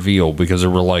already revealed because they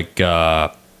were like,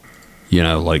 like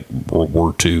World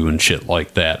War II and shit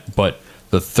like that. But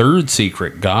the third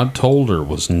secret, God told her,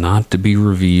 was not to be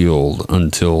revealed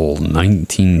until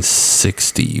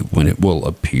 1960, when it will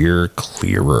appear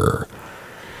clearer.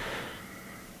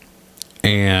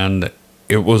 And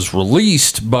it was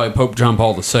released by Pope John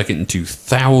Paul II in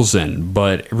 2000,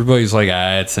 but everybody's like,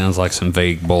 it sounds like some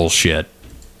vague bullshit.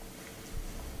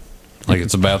 Like,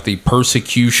 it's about the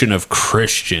persecution of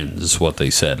Christians, is what they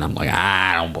said. And I'm like,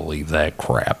 I don't believe that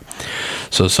crap.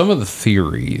 So some of the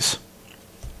theories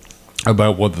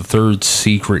about what the third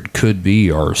secret could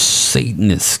be are Satan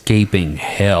escaping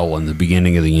hell in the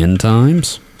beginning of the end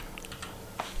times.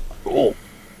 Cool.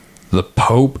 The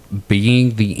Pope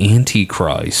being the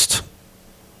Antichrist.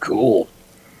 Cool.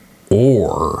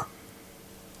 Or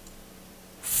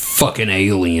fucking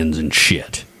aliens and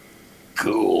shit.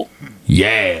 Cool.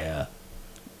 Yeah.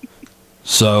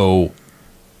 So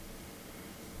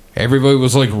everybody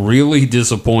was like really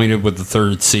disappointed with the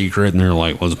third secret, and they're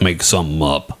like, let's make something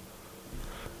up.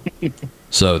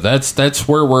 So that's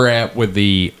where we're at with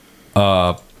the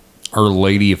Our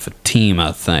Lady of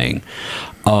Fatima thing.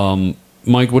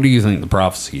 Mike, what do you think the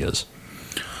prophecy is?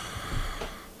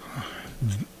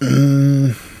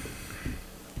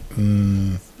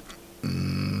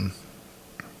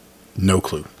 No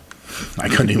clue. I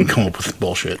couldn't even come up with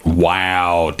bullshit.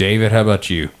 Wow. David, how about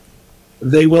you?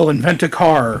 They will invent a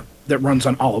car that runs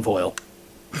on olive oil.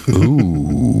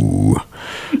 Ooh.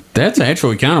 That's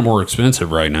actually kind of more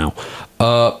expensive right now.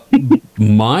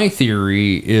 My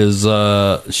theory is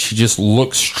she just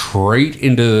looks straight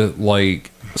into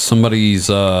like somebody's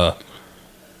face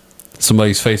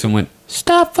and went,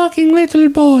 "Stop fucking little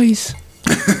boys."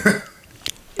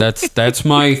 That's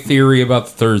my theory about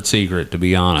the third secret, to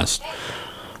be honest.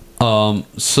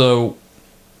 So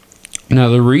now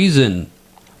the reason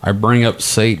I bring up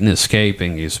Satan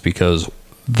escaping is because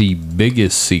the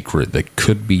biggest secret that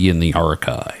could be in the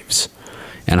archives,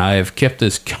 and I have kept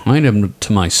this kind of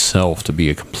to myself to be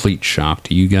a complete shock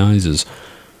to you guys, is,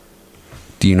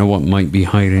 do you know what might be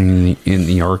hiding in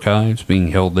the archives being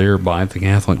held there by the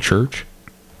Catholic Church?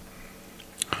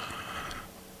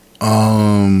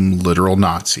 Literal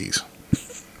Nazis.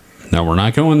 No, we're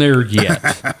not going there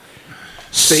yet.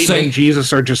 Satan and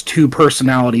Jesus are just two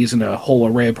personalities in a whole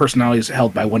array of personalities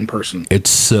held by one person. It's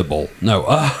Sybil. No,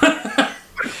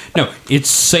 no, it's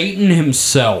Satan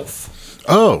himself.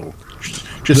 Oh,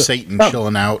 just Satan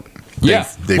chilling out. Yeah,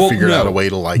 they figured out a way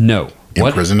to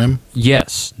imprison him.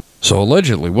 Yes. So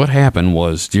allegedly, what happened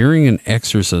was during an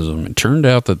exorcism, it turned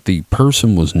out that the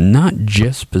person was not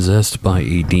just possessed by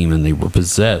a demon; they were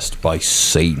possessed by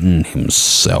Satan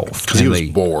himself. Because he was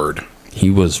bored. He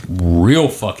was real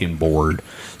fucking bored.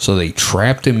 So they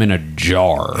trapped him in a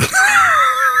jar.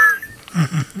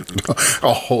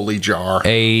 A holy jar.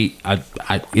 It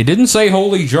didn't say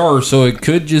holy jar, so it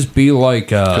could just be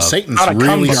like Satan's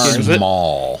really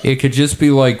small. It could just be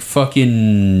like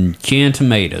fucking canned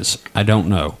tomatoes. I don't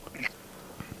know.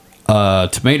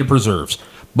 Tomato preserves.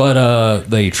 But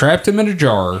they trapped him in a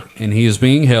jar, and he is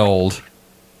being held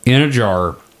in a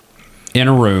jar in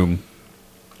a room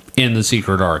in the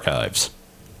secret archives.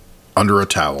 Under a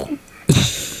towel.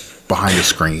 Behind a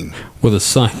screen. With a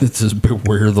sign that says,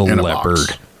 "Beware the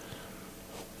leopard."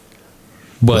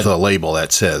 With a label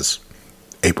that says,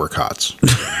 "Apricots."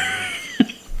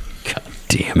 God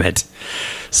damn it.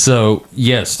 So,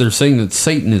 yes, they're saying that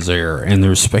Satan is there, and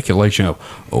there's speculation of,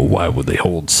 why would they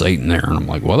hold Satan there? And I'm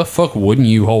like, why the fuck wouldn't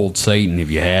you hold Satan if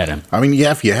you had him? I mean,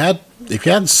 yeah, if you had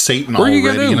Satan what already are you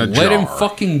gonna do? in a jar. Let him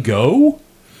fucking go?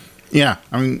 Yeah,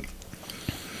 I mean,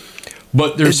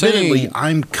 but they're saying,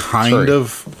 I'm kind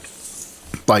of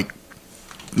like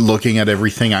looking at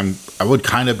everything. I would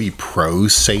kind of be pro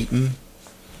Satan.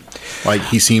 Like,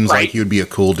 he seems like he would be a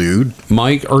cool dude.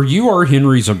 Mike, are you our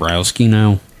Henry Zabrowski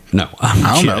now? No,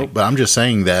 I don't know, but I'm just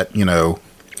saying that,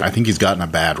 I think he's gotten a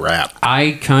bad rap.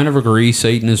 I kind of agree.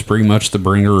 Satan is pretty much the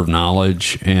bringer of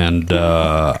knowledge, and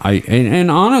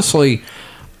and honestly,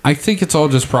 I think it's all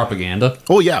just propaganda.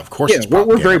 Oh yeah, of course. Yeah,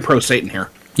 we're very pro Satan here.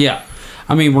 Yeah,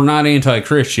 I mean, we're not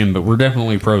anti-Christian, but we're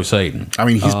definitely pro Satan. I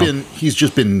mean, he's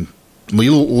just been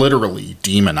literally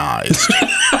demonized.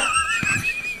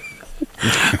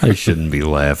 I shouldn't be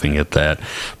laughing at that.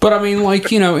 But I mean,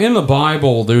 like, in the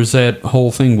Bible, there's that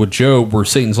whole thing with Job where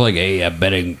Satan's like, hey, I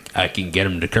bet I can get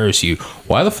him to curse you.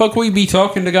 Why the fuck would we be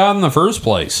talking to God in the first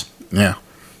place? Yeah.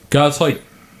 God's like,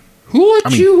 who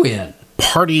let you in?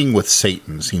 Partying with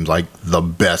Satan seems like the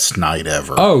best night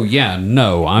ever. Oh, yeah,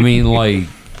 no. I mean, like,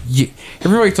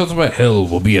 everybody talks about hell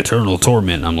will be eternal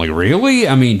torment. I'm like, really?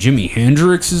 I mean, Jimi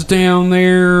Hendrix is down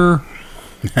there.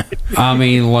 I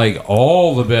mean, like,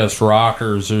 all the best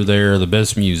rockers are there, the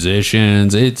best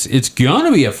musicians. It's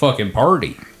gonna be a fucking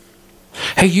party.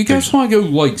 Hey, you guys want to go,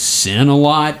 like, sin a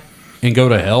lot and go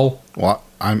to hell? Well,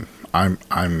 I'm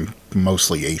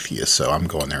mostly atheist, so I'm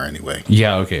going there anyway.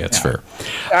 Yeah, okay, that's fair.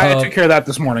 I took care of that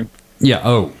this morning. Yeah,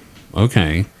 oh,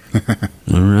 okay.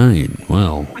 All right,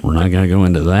 well, we're not going to go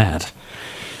into that.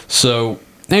 So,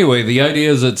 anyway, the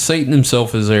idea is that Satan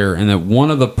himself is there, and that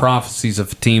one of the prophecies of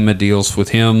Fatima deals with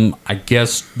him, I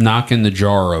guess, knocking the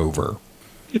jar over.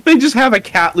 They just have a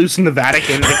cat loose in the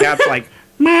Vatican, and the cat's like,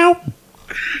 meow.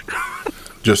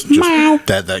 Just meow.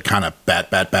 that kind of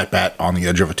bat on the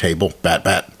edge of a table.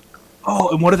 Bat. Oh,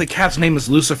 and what if the cat's name is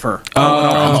Lucifer? Oh, it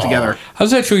all comes together. I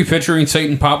was actually picturing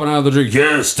Satan popping out of the drink.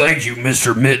 Yes, thank you,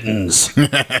 Mr. Mittens.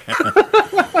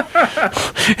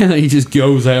 And then he just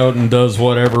goes out and does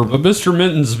whatever. But Mr.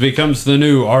 Mittens becomes the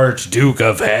new Archduke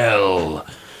of Hell.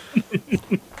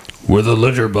 With a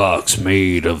litter box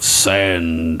made of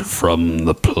sand from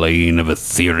the plane of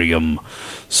Ethereum.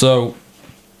 So,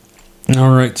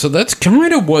 all right. So that's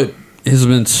kind of what has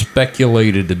been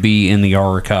speculated to be in the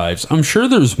archives. I'm sure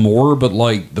there's more, but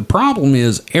like the problem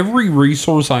is every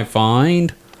resource I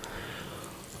find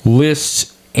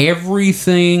lists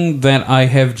everything that I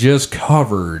have just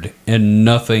covered and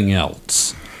nothing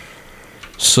else.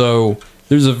 So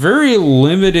there's a very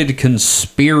limited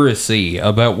conspiracy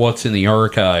about what's in the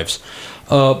archives.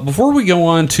 Before we go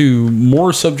on to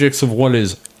more subjects of what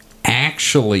is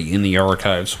actually in the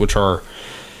archives, which our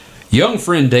young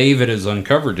friend David has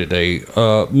uncovered today,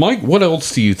 Mike, what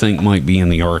else do you think might be in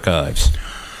the archives?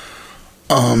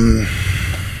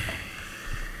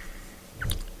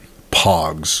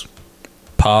 Pogs.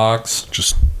 Pogs?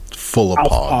 Just full of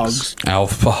pogs.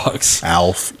 Alf Pogs.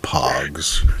 Alf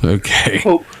Pogs. Okay.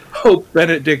 Hope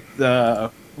Benedict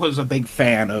was a big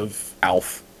fan of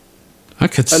Alf. I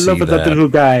could see that. that little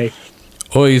guy.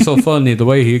 Oh, he's so funny the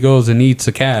way he goes and eats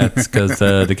the cats, because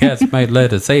the cats might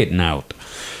let a Satan out.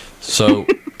 So,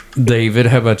 David,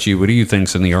 how about you? What do you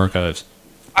think's in the archives?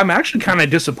 I'm actually kind of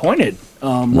disappointed.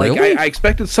 Really? Like I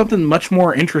expected something much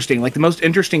more interesting. Like the most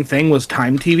interesting thing was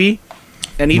Time TV,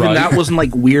 and even that wasn't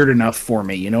like weird enough for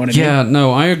me. You know what I mean? Yeah,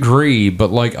 no, I agree, but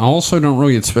like I also don't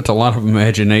really expect a lot of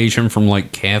imagination from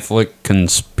like Catholic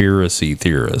conspiracy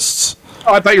theorists.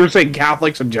 Oh, I thought you were saying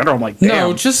Catholics in general. I'm like, damn,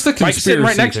 no, just the conspiracy Mike's sitting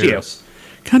right next theorists. To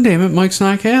you. God damn it, Mike's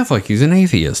not Catholic. He's an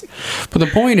atheist. But the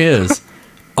point is,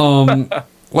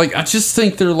 like, I just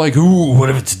think they're like, ooh, what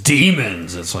if it's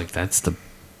demons? It's like, that's the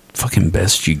fucking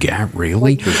best you got,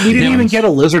 really? We didn't even get a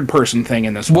lizard person thing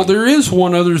in this one. Well, there is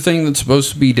one other thing that's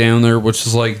supposed to be down there, which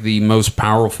is like the most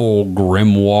powerful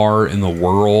grimoire in the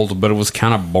world, but it was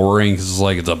kind of boring because it's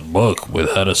like, it's a book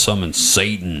with how to summon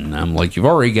Satan. I'm like, you've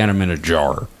already got him in a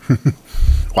jar.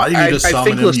 Why didn't you just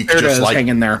summon him? You could just like hang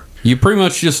in there. You pretty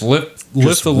much just lift the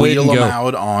lid and wheel him go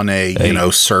out on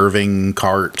a serving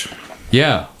cart.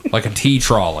 Yeah, like a tea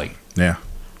trolley. Yeah,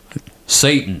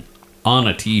 Satan on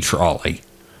a tea trolley.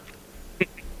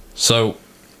 So,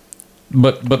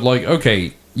 but like,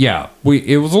 okay, yeah,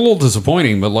 it was a little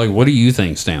disappointing, but like, what do you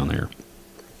think's down there?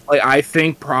 Like, I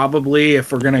think probably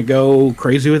if we're gonna go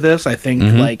crazy with this, I think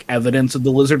like evidence of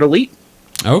the lizard elite.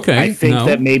 Okay, I think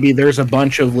that maybe there's a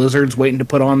bunch of lizards waiting to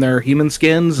put on their human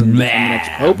skins and the next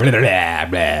pope. Blah, blah,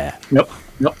 blah. Nope.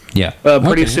 Yeah.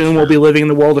 Pretty soon we'll be living in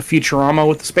the world of Futurama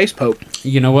with the space pope.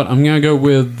 You know what? I'm gonna go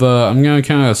with. I'm gonna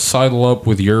kind of sidle up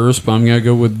with yours, but I'm gonna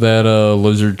go with that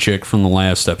lizard chick from the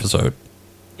last episode.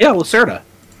 Yeah, Lacerda.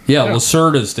 Yeah,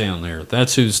 Lacerda's down there.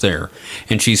 That's who's there,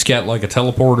 and she's got like a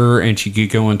teleporter, and she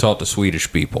could go and talk to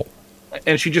Swedish people.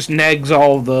 And she just negs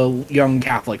all the young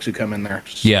Catholics who come in there.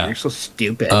 Yeah. You're so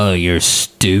stupid. Oh, you're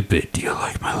stupid. Do you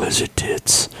like my lizard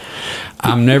tits?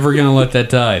 I'm never going to let that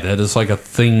die. That is like a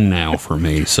thing now for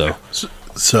me, so.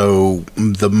 So,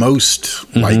 the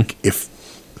most, like, if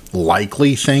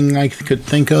likely thing I could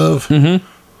think of,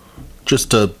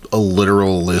 just a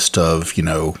literal list of,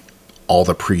 all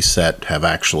the priests that have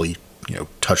actually,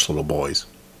 touched little boys.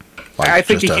 Like I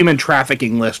think a human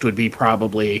trafficking list would be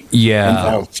probably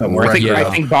involved somewhere. Right,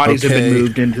 I think bodies have been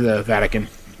moved into the Vatican.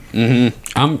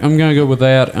 I'm gonna go with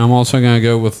that. I'm also gonna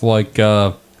go with like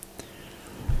I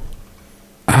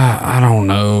don't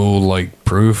know, like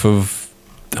proof of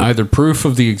Either proof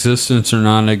of the existence or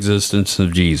non-existence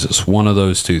of Jesus. One of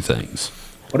those two things.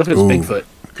 What if it's Bigfoot?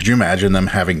 Could you imagine them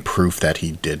having proof that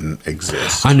he didn't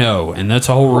exist? I know, and that's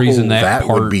the whole reason that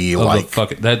part would be of like...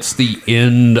 that's the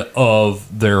end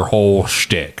of their whole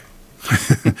shtick.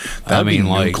 That'd be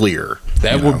nuclear.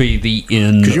 That would be the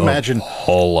end. Could you imagine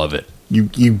all of it?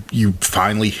 You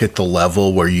finally hit the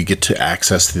level where you get to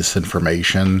access this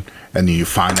information, and you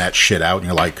find that shit out, and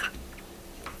you're like,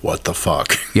 what the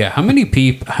fuck? Yeah, how many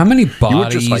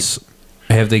bodies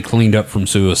have they cleaned up from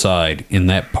suicide in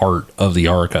that part of the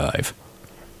archive?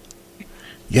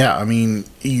 Yeah, I mean,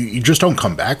 you just don't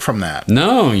come back from that.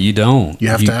 No, you don't. You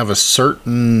have to have a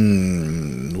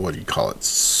certain, what do you call it,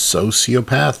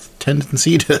 sociopath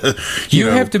tendency to... You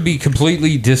have to be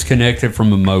completely disconnected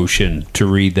from emotion to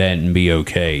read that and be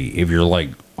okay if you're, like,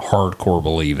 hardcore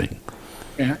believing.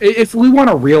 Yeah. If we want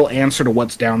a real answer to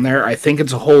what's down there, I think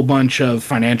it's a whole bunch of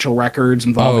financial records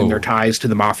involving their ties to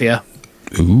the mafia.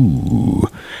 Ooh.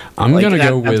 I'm going to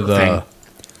go with...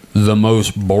 the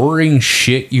most boring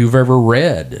shit you've ever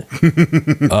read.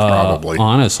 Probably.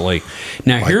 Honestly.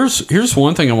 Now, here's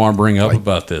one thing I want to bring up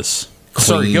about this.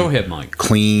 Sorry, go ahead, Mike.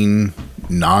 Clean,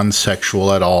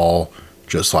 non-sexual at all,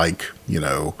 just like,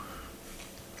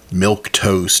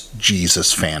 milquetoast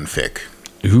Jesus fanfic.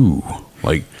 Ooh.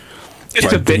 Like...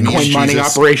 It's a Bitcoin mining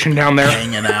operation down there.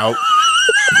 Hanging out.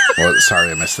 Well, sorry,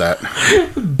 I missed that.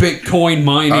 Bitcoin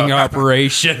mining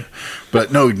operation. But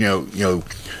no,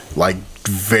 like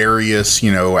various,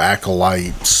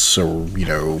 acolytes or,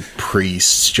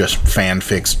 priests, just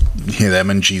fanfics, them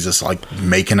and Jesus, like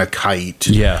making a kite.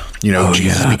 Yeah.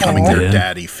 Jesus becoming their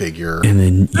daddy figure. And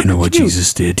then, you know what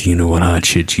Jesus did? Do you know what odd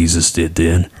shit Jesus did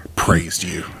then? Praised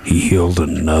you. He healed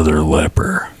another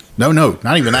leper. No,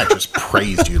 not even that. Just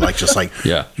praised you,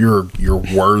 yeah. You're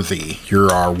worthy.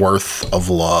 You're our worth of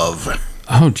love.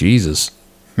 Oh, Jesus.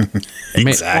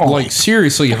 Exactly. Man, like,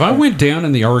 seriously, if I went down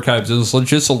in the archives and it was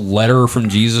just a letter from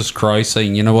Jesus Christ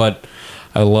saying, you know what,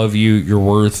 I love you, you're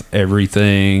worth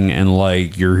everything, and,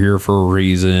 like, you're here for a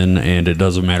reason, and it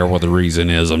doesn't matter what the reason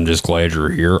is, I'm just glad you're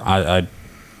here, I'd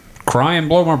cry and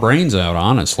blow my brains out,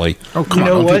 honestly. Oh, come on,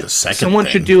 don't do the second Someone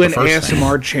thing. should do an The first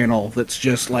ASMR thing. channel that's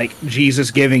just, like,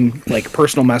 Jesus giving, like,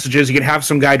 personal messages. You could have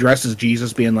some guy dressed as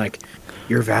Jesus being like,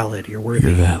 you're valid, you're worthy.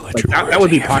 You're valid, like, you're that, worthy, that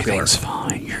would be popular. everything's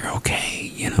fine, you're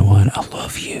okay, you know what, I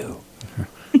love you.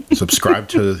 Subscribe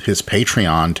to his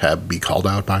Patreon to be called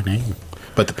out by name.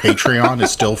 But the Patreon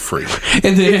is still free.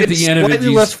 And then at It's the end of it,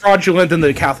 slightly less fraudulent than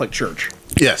the Catholic Church.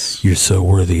 Yes. you're so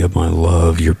worthy of my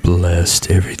love, you're blessed,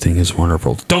 everything is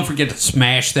wonderful. Don't forget to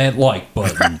smash that like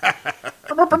button.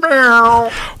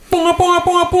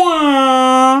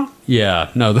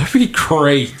 Yeah, no, that'd be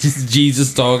great. Just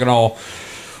Jesus talking all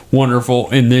wonderful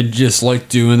and then just like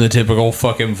doing the typical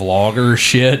fucking vlogger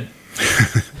shit.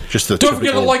 Just the Don't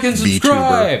forget to like and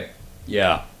subscribe. VTuber.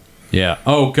 Yeah.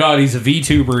 Oh god, he's a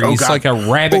VTuber. He's God. like a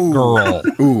rabbit girl.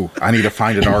 Ooh, I need to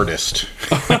find an artist.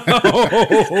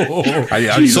 I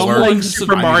need to Someone learn.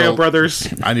 Super Mario Brothers.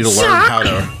 I need to learn how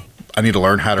to. I need to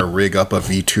learn how to rig up a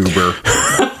VTuber.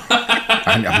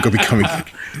 I'm going to become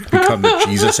the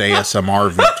Jesus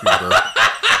ASMR VTuber.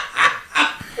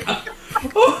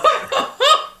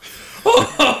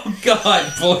 Oh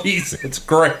god, please. It's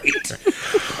great.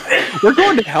 We're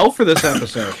going to hell for this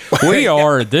episode. We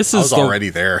are. This I is was already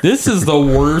there. This is the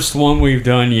worst one we've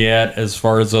done yet as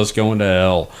far as us going to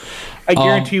hell. I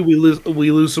guarantee you we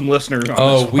lose some listeners on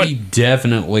Oh, this one. we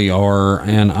definitely are,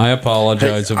 and I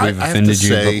apologize Hey, if we've I have to offended you,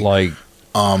 say, but like,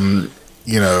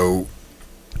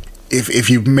 if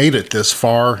you've made it this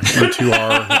far into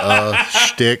our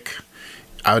shtick,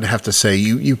 I would have to say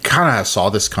you kind of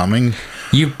saw this coming.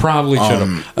 you probably should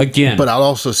have. Again, But I'll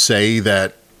also say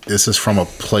that this is from a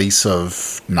place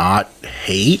of not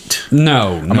hate.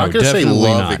 no, I'm not going to say definitely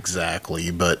love not. exactly,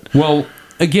 but Well,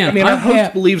 again, I mean, I our host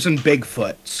have, believes in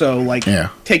Bigfoot, so, like, Yeah.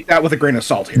 take that with a grain of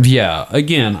salt here. yeah,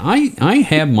 again, I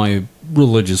have my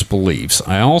religious beliefs.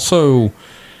 I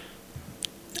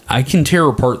can tear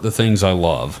apart the things I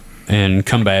love and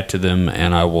come back to them,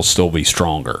 and I will still be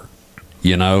stronger.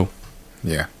 You know?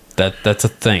 yeah. That's a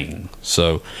thing.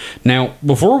 So now,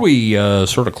 before we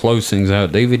sort of close things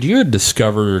out, David, you had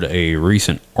discovered a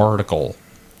recent article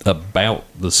about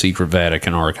the Secret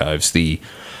Vatican Archives. The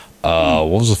what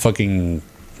was the fucking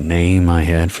name I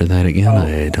had for that again?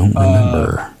 I don't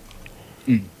remember.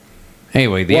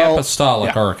 Anyway, the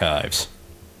Apostolic Archives.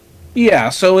 Yeah,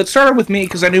 so it started with me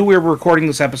because I knew we were recording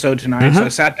this episode tonight, so I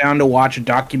sat down to watch a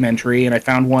documentary, and I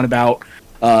found one about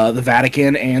the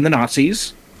Vatican and the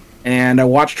Nazis. And I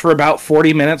watched for about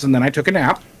 40 minutes, and then I took a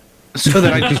nap. So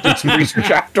then I just did some research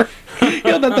after.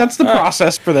 That's the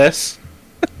process for this.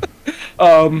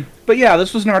 But yeah,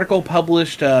 this was an article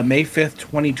published May 5th,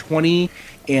 2020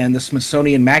 in the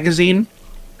Smithsonian Magazine.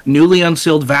 Newly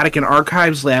unsealed Vatican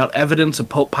archives lay out evidence of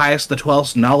Pope Pius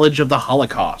XII's knowledge of the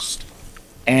Holocaust.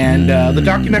 And the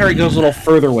documentary goes a little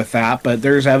further with that, but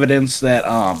there's evidence that,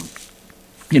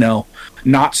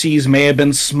 Nazis may have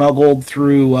been smuggled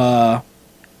through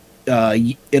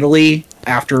Italy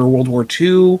after World War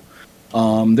II.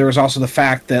 There was also the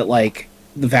fact that, like,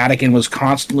 the Vatican was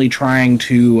constantly trying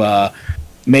to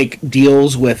make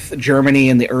deals with Germany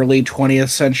in the early 20th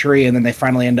century, and then they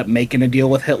finally end up making a deal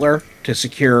with Hitler to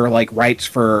secure, like, rights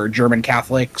for German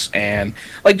Catholics, and,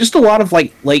 like, just a lot of,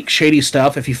 like shady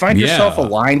stuff. If you find yourself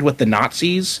aligned with the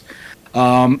Nazis,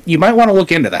 you might want to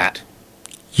look into that.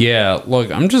 Yeah,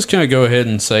 look, I'm just going to go ahead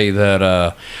and say that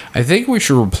I think we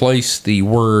should replace the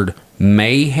word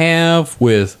may have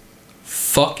with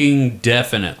fucking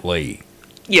definitely.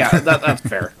 Yeah, that's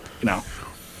fair,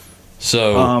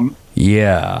 So,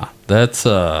 yeah, that's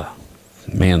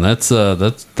man, that's some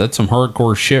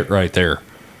hardcore shit right there.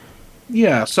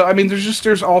 Yeah, so I mean,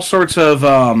 there's all sorts of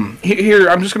here.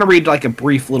 I'm just going to read like a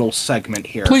brief little segment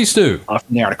here. Please do. From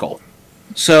the article.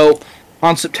 So,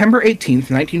 on September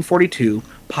 18th, 1942,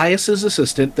 Pius's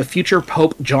assistant, the future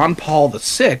Pope John Paul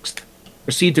VI,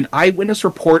 received an eyewitness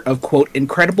report of, quote,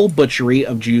 incredible butchery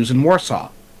of Jews in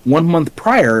Warsaw. 1 month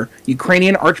prior,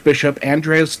 Ukrainian Archbishop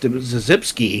Andrzej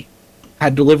Zizipski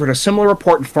had delivered a similar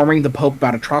report informing the Pope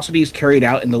about atrocities carried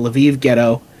out in the Lviv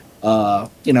ghetto.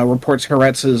 Reports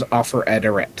Heretz's offer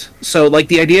ederet. So, like,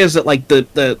 the idea is that, like,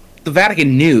 the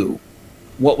Vatican knew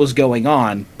what was going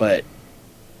on, but,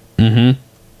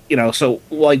 so,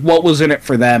 like, what was in it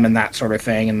for them and that sort of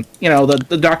thing. And,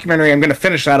 the documentary, I'm going to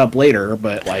finish that up later,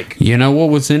 but, like... You know what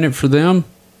was in it for them?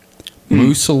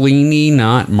 Mussolini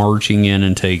not marching in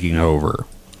and taking over.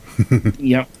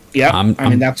 Yep. I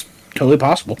mean, that's totally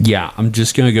possible. Yeah, I'm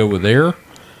just going to go with there.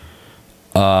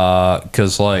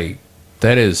 Because, like,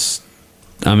 that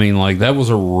was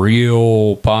a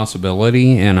real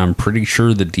possibility, and I'm pretty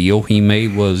sure the deal he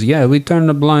made was, we turn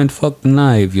the blind fucking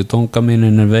eye if you don't come in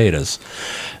and invade us.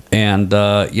 And,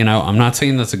 I'm not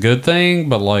saying that's a good thing,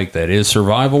 but, like, that is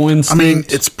survival instinct. I mean,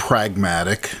 it's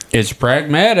pragmatic. It's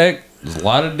pragmatic. There's a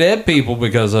lot of dead people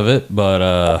because of it, but...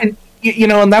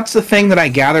 And that's the thing that I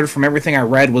gathered from everything I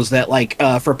read was that, like,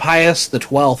 for Pius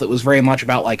XII, it was very much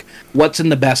about, like, what's in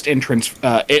the best interest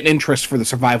for the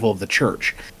survival of the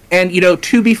church. And,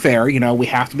 to be fair, we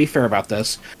have to be fair about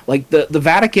this. Like, the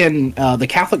Vatican, the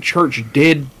Catholic Church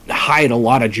did hide a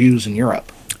lot of Jews in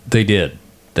Europe. They did.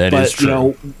 That is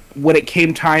true. When it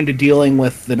came time to dealing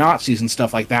with the Nazis and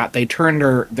stuff like that, they turned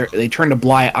a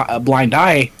blind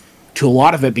eye to a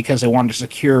lot of it because they wanted to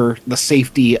secure the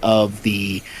safety of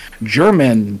the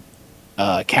German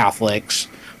Catholics.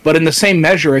 But in the same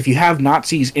measure, if you have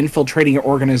Nazis infiltrating your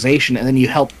organization and then you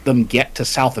help them get to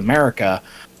South America,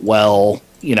 well,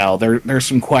 there's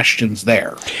some questions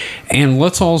there. And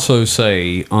let's also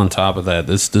say, on top of that,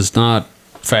 this does not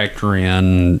factor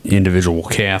in individual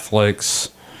Catholics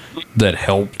that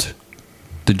helped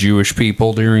the Jewish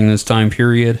people during this time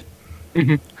period.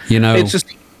 It's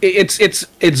just...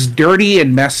 It's dirty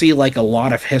and messy, like a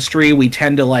lot of history. We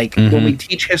tend to, like, when we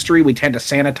teach history, we tend to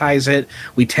sanitize it.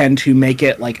 We tend to make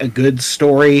it, like, a good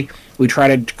story. We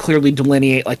try to clearly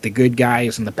delineate, like, the good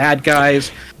guys and the bad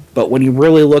guys. But when you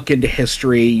really look into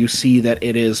history, you see that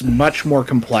it is much more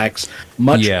complex,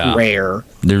 much rare.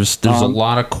 There's a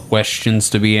lot of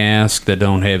questions to be asked that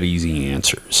don't have easy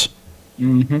answers.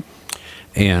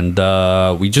 And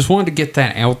we just wanted to get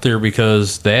that out there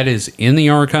because that is in the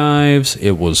archives.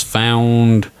 It was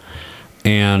found.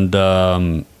 And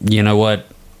you know what?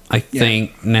 I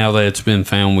think now that it's been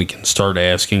found, we can start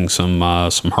asking some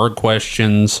hard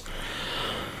questions.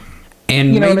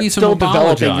 And maybe some still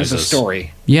apologizes. Developing as a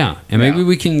story. Yeah, and maybe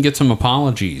we can get some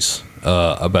apologies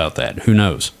about that. Who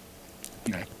knows?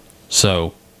 Okay.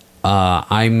 So,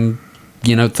 thank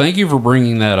you for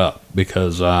bringing that up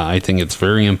because I think it's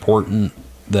very important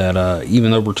that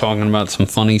even though we're talking about some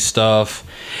funny stuff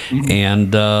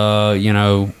and,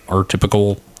 our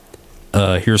typical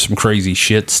here's some crazy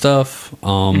shit stuff,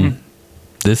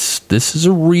 this is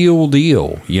a real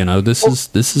deal. This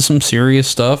is some serious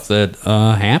stuff that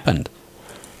happened.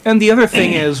 And the other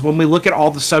thing is, when we look at all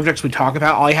the subjects we talk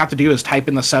about, all you have to do is type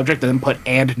in the subject and then put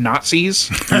 "and Nazis"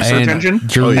 in the search engine,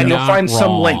 and you'll find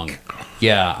some link.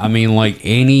 Yeah, I mean, like,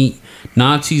 any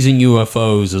Nazis and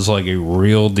UFOs is like a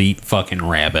real deep fucking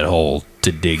rabbit hole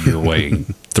to dig your way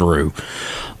through.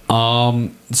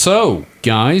 So,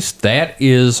 guys, that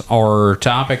is our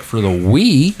topic for the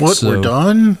week. We're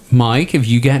done? Mike, have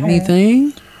you got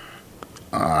anything?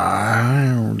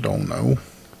 I don't know.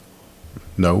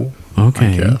 No.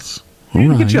 Okay. I guess. You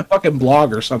need to get you a fucking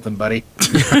blog or something, buddy.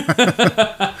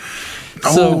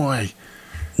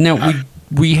 Now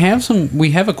we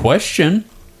have a question.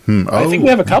 I think we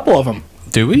have a couple of them.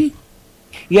 Do we?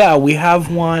 Yeah, we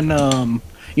have one.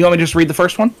 You want me to just read the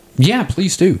first one? Yeah,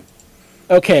 please do.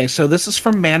 Okay, so this is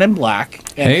from Man in Black.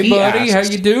 And hey, buddy, asks,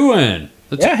 how you doing?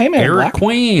 Hey, Man in Eric Black.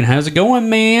 Queen, how's it going,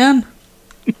 man?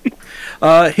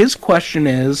 His question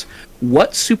is,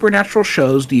 what supernatural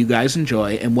shows do you guys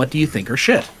enjoy, and what do you think are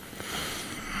shit?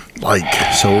 Like,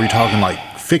 so are we talking like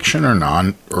fiction or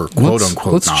quote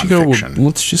unquote nonfiction?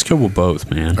 Let's just go with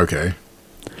both, man. Okay.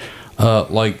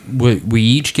 Like we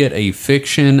each get a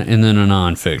fiction and then a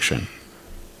nonfiction.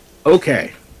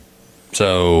 Okay.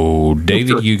 So,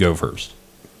 David, you go first.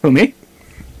 Who, me?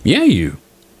 Yeah, you.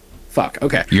 Fuck,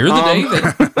 okay. You're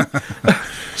the David.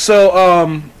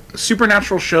 So,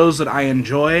 supernatural shows that I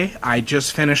enjoy. I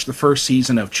just finished the first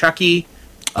season of Chucky.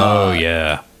 Oh,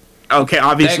 yeah. Okay,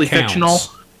 obviously That counts. fictional.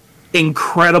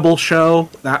 Incredible show.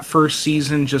 That first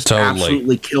season just Totally.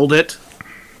 absolutely killed it.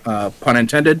 Pun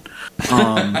intended.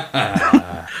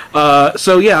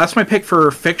 So yeah, that's my pick for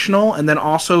fictional, and then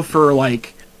also for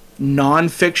like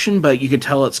non-fiction, but you could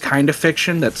tell it's kind of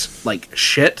fiction. That's like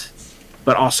shit,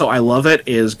 but also I love it.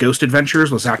 Is Ghost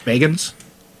Adventures with Zach Bagans.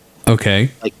 Okay.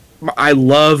 Like, I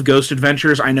love Ghost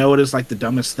Adventures. I know it is like the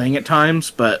dumbest thing at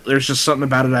times, but there's just something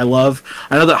about it I love.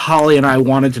 I know that Holly and I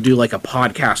wanted to do like a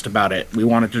podcast about it. We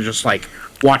wanted to just like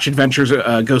watch Ghost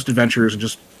Adventures, and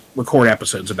just record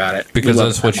episodes about it. Because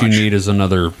that's what you need is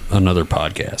another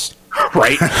podcast.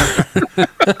 Right?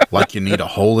 Like you need a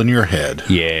hole in your head.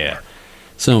 Yeah.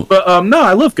 So, But no,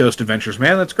 I love Ghost Adventures,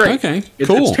 man. That's great. okay, It's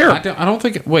cool. terrible. I don't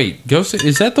think. Wait, Ghost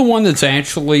is that the one that's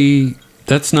actually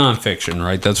that's nonfiction,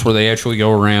 right? That's where they actually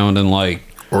go around and like.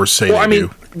 Or say Well, I mean,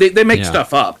 they make Yeah.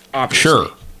 stuff up, obviously.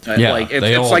 Sure. Yeah, like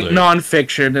they it's all like do.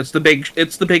 nonfiction. It's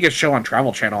the biggest show on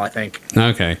Travel Channel, I think.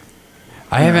 Okay.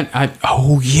 I haven't.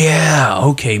 Oh yeah.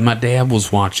 Okay, my dad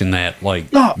was watching that. Like,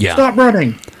 yeah, Stop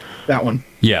running. That one.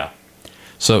 yeah.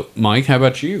 So, Mike, how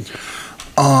about you?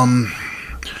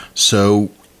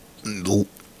 So,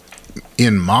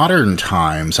 in modern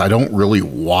times, I don't really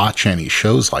watch any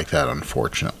shows like that,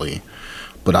 unfortunately.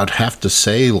 But I'd have to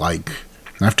say, like,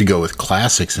 I have to go with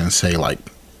classics and say, like,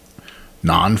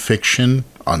 nonfiction,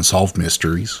 Unsolved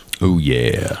Mysteries, Oh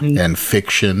yeah. and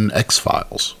fiction,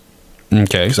 X-Files.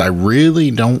 Okay. Because I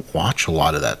really don't watch a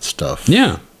lot of that stuff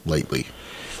Yeah. lately.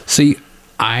 See,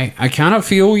 I kind of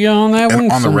feel you on that And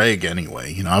one. on the So- reg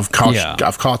anyway. You know, I've caught Yeah.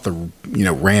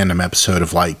 the random episode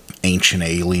of like Ancient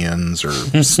Aliens or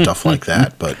stuff like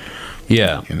that, but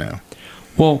Yeah. you know.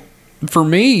 Well, for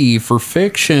me, for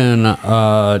fiction,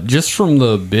 just from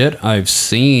the bit I've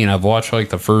seen, I've watched like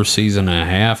the first season and a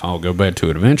half. I'll go back to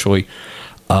it eventually.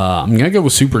 I'm gonna go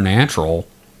with Supernatural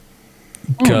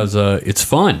because it's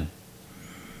fun.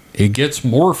 It gets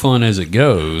more fun as it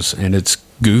goes, and it's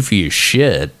goofy as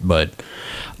shit. But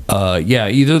yeah,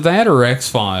 either that or X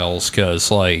Files.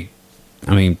 Because like,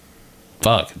 I mean,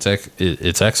 fuck,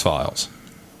 it's X Files.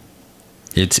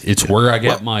 It's where I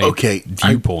get my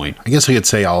viewpoint. I guess I could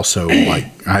say also like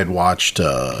I had watched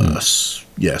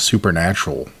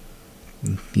Supernatural.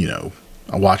 You know,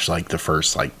 I watched like the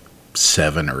first like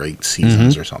 7 or 8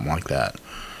 seasons or something like that.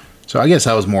 So I guess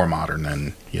that was more modern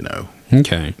than, you know,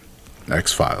 Okay.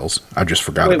 X-Files. I just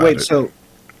forgot about Wait, it. so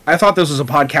I thought this was a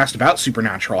podcast about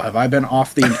Supernatural. Have I been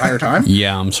off the entire time?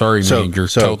 Yeah, I'm sorry, man. You're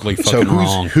totally fucking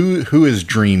wrong. Who is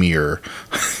dreamier?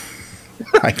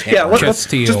 I can't. Yeah, let's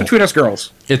Castile. just between us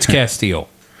girls. It's Castile.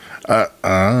 Yeah.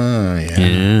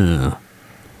 Yeah.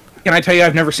 Can I tell you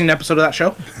I've never seen an episode of that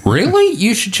show? Really?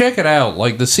 You should check it out.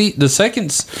 Like the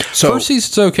first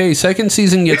season's okay. Second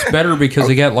season gets better because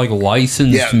they got like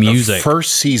licensed music. The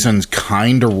first season's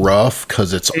kind of rough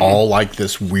because it's all like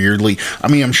this weirdly. I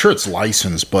mean, I'm sure it's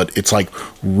licensed, but it's like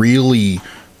really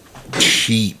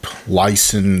cheap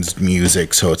licensed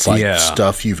music. So it's like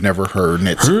stuff you've never heard, and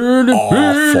it's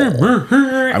awful.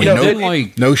 I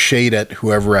mean, no shade at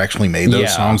whoever actually made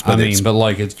those songs, but it's but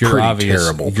like you're pretty obvious.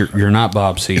 terrible. You're not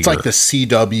Bob Seger. It's like the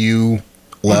CW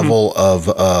level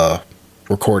of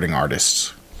recording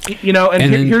artists. You know, and,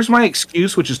 And then- here's my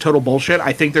excuse, which is total bullshit.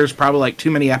 I think there's probably like too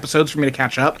many episodes for me to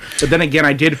catch up. But then again,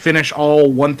 I did finish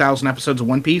all 1,000 episodes of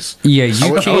One Piece. yeah, I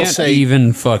you would can't say-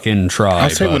 even fucking try.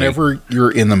 I'd say buddy. whenever you're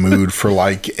in the mood for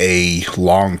like a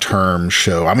long-term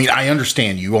show. I mean, I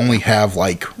understand you only have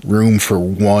like room for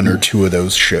 1 or 2 of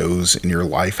those shows in your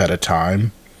life at a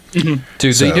time. dude,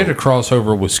 they so- did a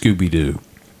crossover with Scooby Doo.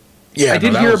 Yeah, I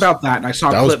did hear about that, and I saw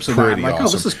that was clips of that. I'm pretty like, oh,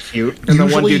 this awesome. is cute. And then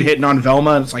one Usually- dude hitting on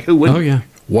Velma, and it's like, who wouldn't? Oh yeah.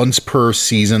 Once per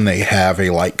season they have a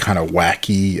like kind of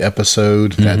wacky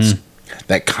episode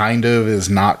that kind of is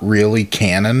not really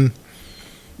canon,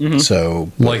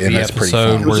 So, Like and the that's pretty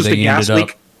episode fun. where just they a gas ended up.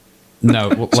 leak? No,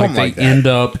 like Something they like that. end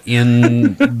up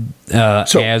in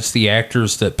So- as the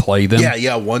actors that play them.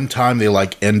 Yeah. One time they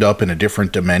like end up in a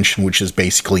different dimension, which is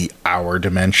basically our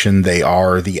dimension. They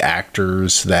are the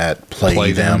actors that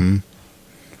play them.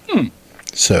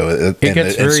 So, It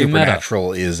gets very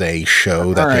Supernatural is a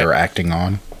show that All right. they're acting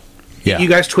on. Yeah. You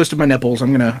guys twisted my nipples.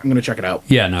 I'm gonna check it out.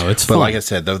 Yeah, no, it's But fun. like I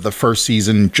said, the first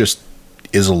season just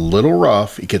is a little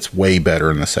rough. It gets way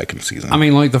better in the second season. I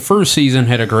mean, like the first season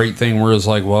had a great thing where it's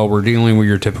like, well, we're dealing with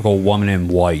your typical woman in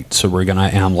white, so we're gonna.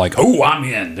 And I'm like, oh, I'm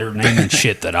in. They're naming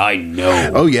shit that I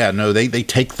know. oh yeah, no, they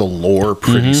take the lore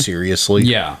pretty seriously.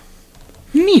 Yeah,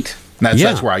 Neat.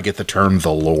 That's where I get the term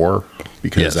the lore,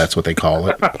 because Yes. that's what they call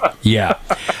it. yeah.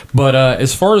 But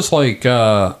as far as like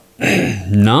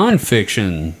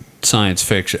nonfiction science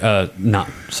fiction, not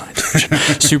science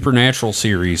fiction, supernatural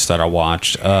series that I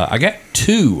watched, I got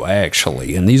two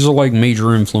actually, and these are like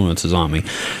major influences on me.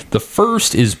 The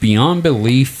first is Beyond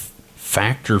Belief.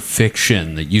 Factor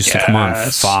Fiction that used to come on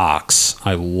Yes. Fox.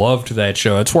 I loved that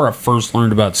show. That's where I first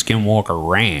learned about Skinwalker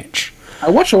Ranch. I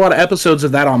watched a lot of episodes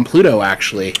of that on Pluto.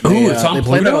 Actually, It's on they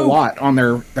play that a Pluto? lot on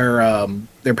their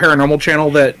paranormal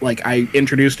channel that like I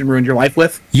introduced and ruined your life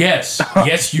with. Yes,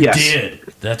 yes, you Yes. did.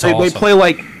 That's They awesome. play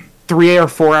like 3 or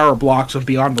 4 hour blocks of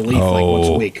Beyond Belief like once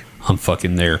a week. I'm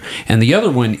fucking there. And the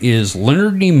other one is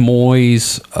Leonard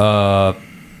Nimoy's. Oh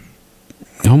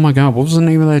my god, what was the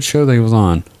name of that show they was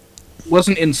on?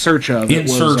 Wasn't In Search Of. In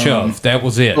Search Of. That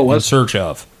was it. Oh, was? In Search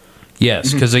Of.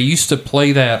 Yes, because they used to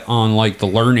play that on like the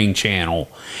Learning Channel,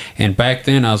 and back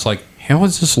then I was like, how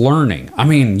is this learning? I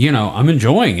mean, you know, I'm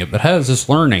enjoying it, but how is this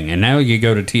learning? And now you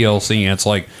go to TLC and it's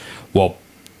like, well,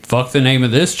 fuck the name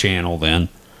of this channel then.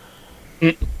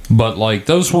 But like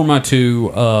those were my two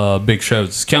big shows.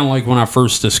 It's kind of like when I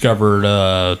first discovered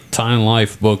Time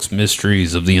Life Books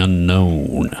Mysteries of the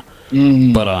Unknown,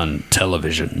 but on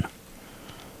television.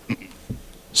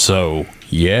 So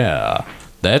yeah,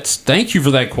 thank you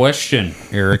for that question,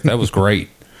 Eric. That was great.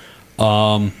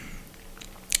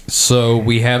 So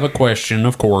we have a question,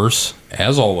 of course,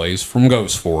 as always, from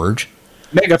Ghost Forge.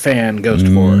 Mega fan Ghost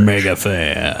Forge. Mega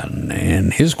fan.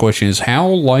 And his question is how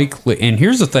likely, and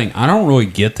here's the thing, I don't really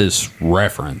get this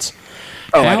reference.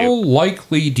 Oh, I How do.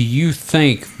 likely do you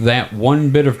think that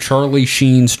one bit of Charlie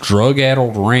Sheen's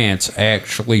drug-addled rants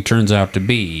actually turns out to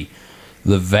be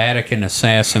the Vatican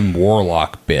assassin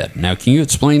warlock bit? Now, can you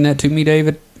explain that to me,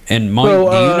 David? And Mike, So,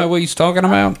 do you know what he's talking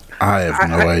about? I have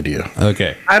no idea.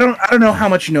 Okay. I don't know how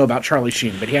much you know about Charlie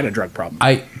Sheen, but he had a drug problem.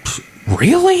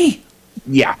 Really?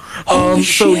 Yeah. Holy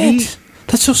so shit.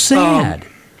 That's so sad.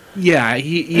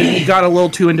 he got a little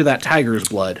too into that tiger's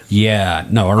blood. Yeah,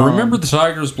 no, I remember the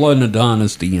tiger's blood and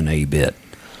Adonis DNA bit.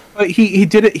 But he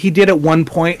did at one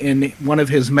point in one of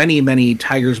his many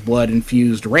tiger's blood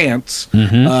infused rants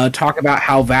talk about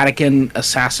how Vatican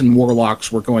assassin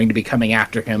warlocks were going to be coming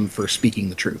after him for speaking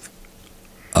the truth.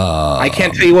 I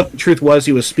can't tell you what the truth was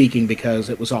he was speaking because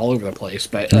it was all over the place.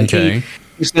 But like, Okay.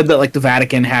 he said that like the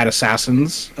Vatican had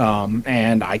assassins,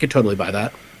 and I could totally buy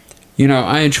that. You know,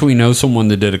 I actually know someone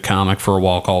that did a comic for a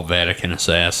while called Vatican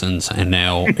Assassins, and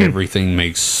now everything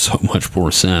makes so much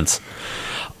more sense.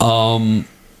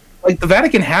 Like the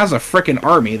Vatican has a frickin'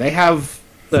 army. They have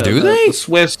the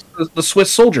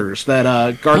Swiss soldiers that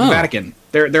guard Oh. the Vatican.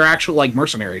 They're actual like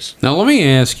mercenaries. Now, let me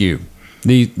ask you,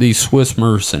 these Swiss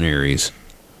mercenaries,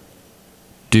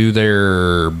 do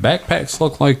their backpacks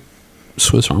look like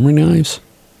Swiss Army knives?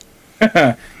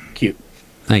 Cute.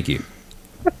 Thank you.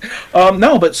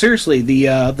 No, but seriously,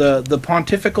 the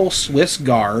Pontifical Swiss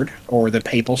Guard or the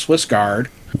Papal Swiss Guard,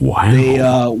 Wow. they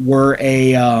were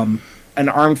an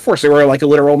armed force. They were like a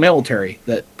literal military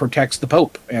that protects the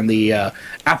Pope and the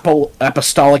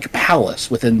Apostolic Palace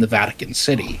within the Vatican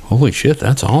City. Holy shit,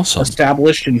 that's awesome.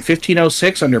 Established in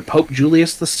 1506 under Pope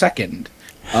Julius II,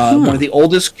 one of the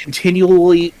oldest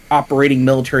continually operating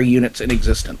military units in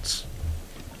existence.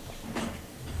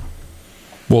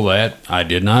 Well, I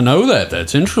did not know that.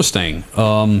 That's interesting.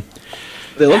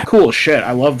 They look cool as shit.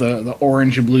 I love the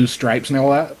orange and blue stripes and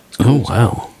all that. It's cool.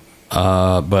 Oh,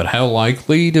 wow. But how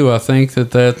likely do I think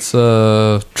that that's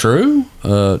true?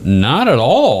 Not at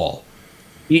all.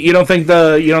 You don't think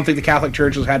the Catholic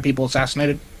Church has had people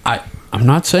assassinated? I'm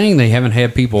not saying they haven't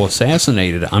had people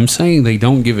assassinated. I'm saying they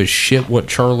don't give a shit what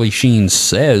Charlie Sheen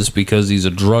says because he's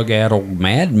a drug-addled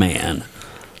madman.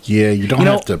 Yeah, you don't You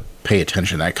know- have to pay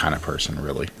attention to that kind of person,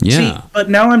 really. Yeah. See, but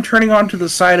now I'm turning on to the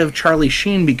side of Charlie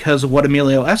Sheen because of what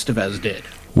Emilio Estevez did.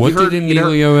 What You heard- did you know-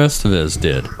 Emilio Estevez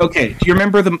did? Okay, do you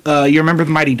remember the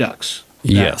Mighty Ducks?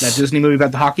 Yes. That Disney movie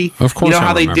about the hockey. Of course You know I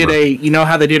how they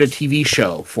remember. did a TV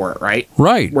show for it, right?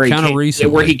 Right. Where he Kind of came,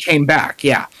 recently. where he came back.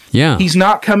 Yeah. Yeah. He's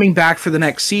not coming back for the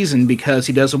next season because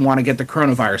he doesn't want to get the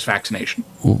coronavirus vaccination.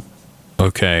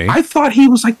 Okay. I thought he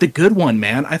was like the good one,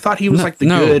 man. I thought he was like the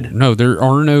good. No, there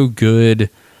are no good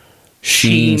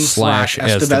Sheen / slash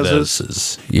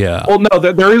Estevez's. Yeah. Well, no,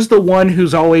 there is the one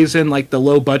who's always in like the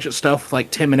low budget stuff,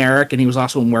 like Tim and Eric, and he was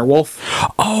also in Werewolf.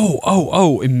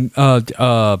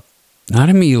 Not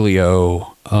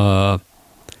Emilio.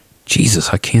 Jesus,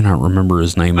 I cannot remember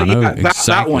his name. I know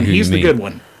exactly that one. who He's you the mean. good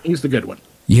one. He's the good one.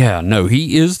 Yeah, no,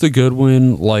 he is the good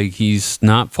one. Like, he's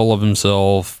not full of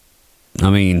himself. I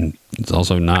mean, he's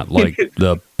also not like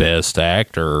the best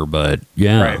actor, but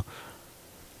yeah. Right.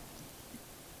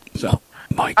 So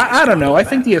Mike I don't know. I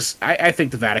bad. think I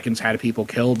think the Vatican's had people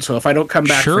killed. So if I don't come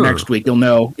back Sure. for next week, you'll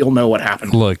know what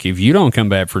happened. Look, if you don't come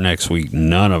back for next week,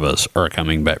 none of us are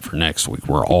coming back for next week.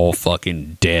 We're all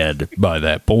fucking dead by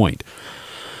that point.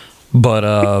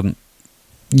 But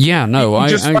yeah, no,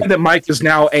 I find that Mike is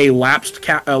now a lapsed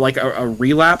a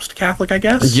relapsed Catholic, I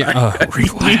guess. yeah,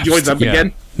 He joins up yeah.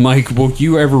 again. Mike, will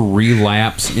you ever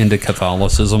relapse into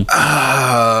Catholicism?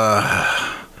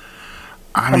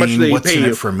 How much do they what's pay in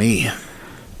you? it for me?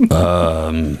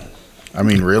 I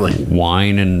mean, really.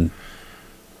 Wine and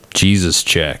Jesus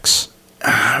checks.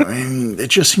 I mean,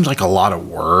 it just seems like a lot of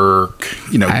work.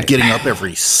 Getting up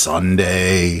every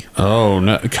Sunday. Oh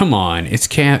no! Come on, it's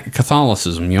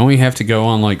Catholicism. You only have to go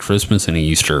on like Christmas and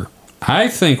Easter. I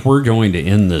think we're going to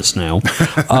end this now.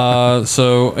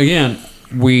 So again,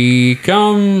 we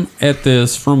come at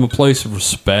this from a place of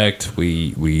respect.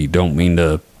 We don't mean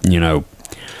to,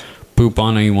 poop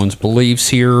on anyone's beliefs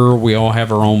here. We all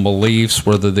have our own beliefs,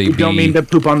 whether they You be don't mean to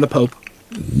poop on the Pope.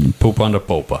 poop on the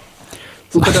popa.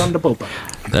 Poop it on the Pope.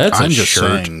 That's I'm a just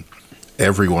shirt. saying,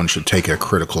 everyone should take a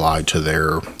critical eye to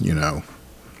their,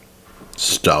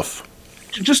 stuff.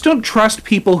 Just don't trust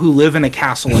people who live in a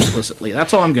castle implicitly.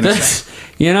 That's all I'm going to say.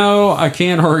 That's, I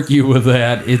can't argue with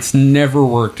that. It's never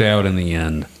worked out in the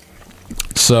end.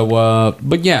 So,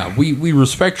 but yeah, we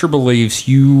respect your beliefs.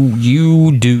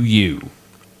 You do you.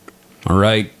 All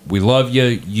right? We love you.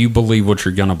 You believe what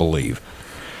you're going to believe.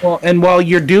 Well, and while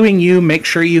you're doing you, make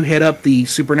sure you hit up the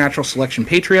Supernatural Selection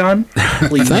Patreon.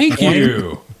 Please. Thank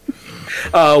you.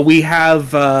 We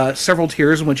have several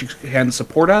tiers in which you can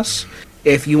support us.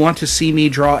 If you want to see me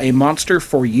draw a monster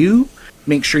for you,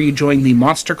 make sure you join the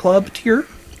Monster Club tier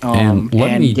and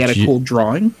get a cool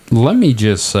drawing. Let me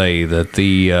just say that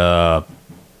the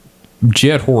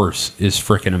Jet Horse is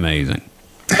freaking amazing.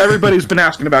 Everybody's been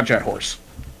asking about Jet Horse.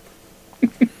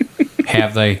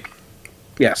 Have they?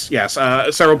 Yes.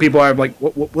 Several people are like,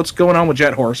 what's going on with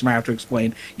Jet Horse? And I have to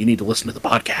explain, you need to listen to the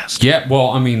podcast. Yeah, well,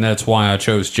 I mean, that's why I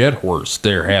chose Jet Horse.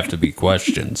 There have to be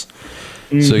questions.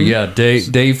 So, yeah,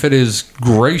 David is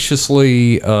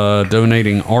graciously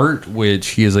donating art, which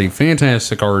he is a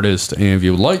fantastic artist. And if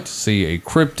you would like to see a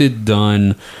cryptid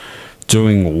done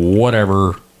doing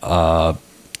whatever,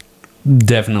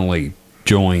 definitely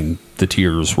join the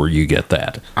tiers where you get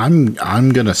that. I'm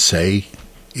gonna say,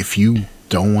 if you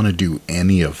don't want to do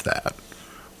any of that,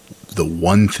 the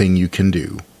one thing you can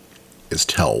do is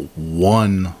tell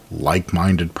one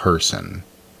like-minded person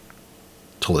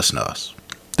to listen to us.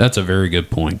 That's a very good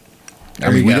point. I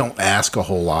mean, we don't ask a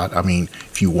whole lot. I mean,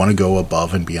 if you want to go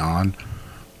above and beyond,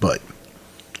 but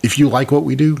if you like what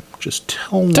we do, just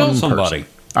tell one somebody.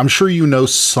 person. I'm sure you know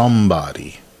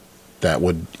somebody that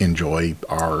would enjoy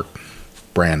our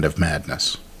brand of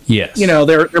madness. Yes.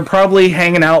 They're probably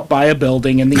hanging out by a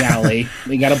building in the alley.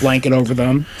 They got a blanket over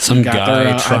them. Some Got guy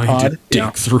their, trying iPod. to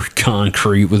dig through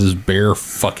concrete with his bare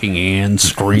fucking hands,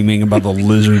 screaming about the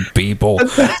lizard people,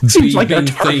 seems like our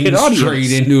beaming target things audience.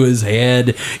 straight into his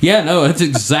head. Yeah, no, that's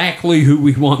exactly who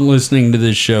we want listening to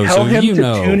this show. Tell So him you to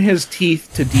know, tune his teeth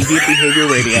to Deviant Behavior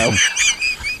Radio.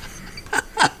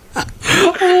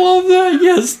 I love that.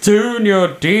 Yes, tune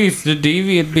your teeth to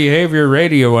Deviant Behavior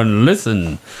Radio and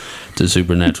listen to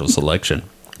Supernatural Selection.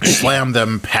 Slam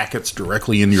them packets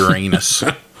directly in your anus.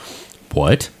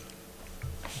 What?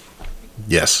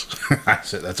 Yes, I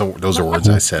said those are words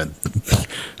I said.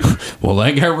 Well,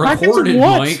 that got Packets of recorded,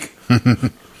 what? Mike.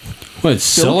 What,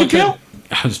 silicon? gel?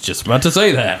 I was just about to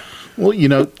say that. Well, you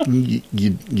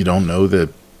don't know the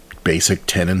basic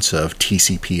tenets of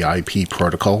TCP/IP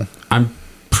protocol. I'm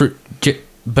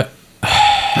but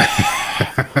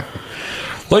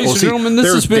ladies and gentlemen,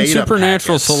 this has been there's data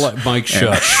Supernatural packets. Select. Mike,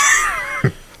 shush.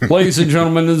 Ladies and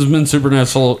gentlemen, this has been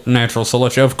Supernatural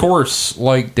Selection. Of course,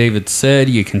 like David said,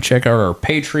 you can check out our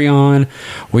Patreon.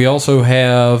 We also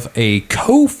have a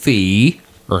Ko-fi,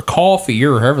 or coffee,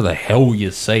 or however the hell you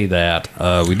say that.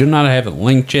 We do not have it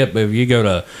linked yet, but if you go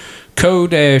to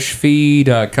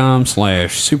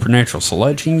ko-fi.com/supernatural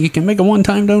selection, you can make a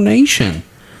one-time donation,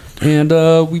 and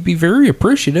we'd be very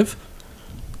appreciative.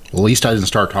 Well, at least I didn't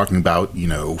start talking about,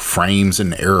 frames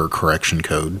and error correction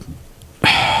code.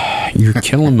 You're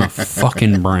killing my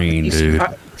fucking brain, dude.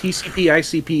 TCP,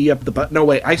 ICP, up the butt. No,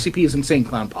 wait. ICP is Insane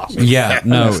Clown Posse. Yeah,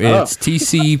 no, it's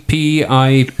TCP,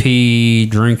 IP,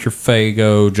 drink your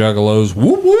Fago, juggalos,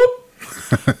 whoop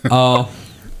whoop.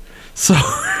 So,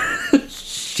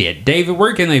 shit. David,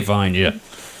 where can they find you?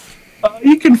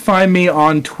 You can find me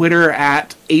on Twitter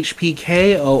at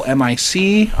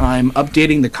HPKOMIC. I'm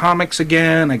updating the comics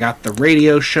again. I got the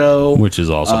radio show. Which is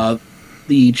awesome.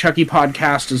 The Chucky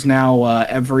podcast is now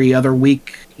every other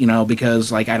week,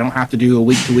 because I don't have to do a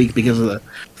week to week because of the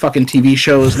fucking TV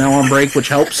show is now on break, which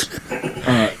helps.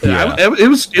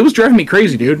 It was driving me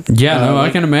crazy, dude. Yeah, no, I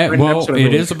can imagine. Well,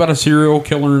 it is about a serial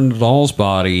killer in a doll's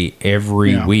body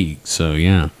every week, so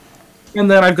yeah.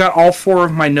 And then I've got all 4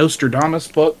 of my Nostradamus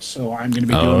books, so I'm going to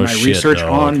be doing my research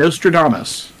on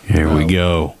Nostradamus. Here we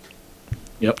go.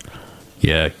 Yep.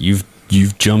 Yeah, you've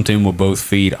jumped in with both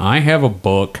feet. I have a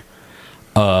book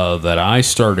that I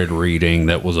started reading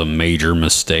that was a major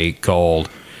mistake called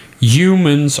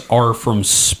Humans Are From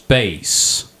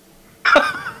Space.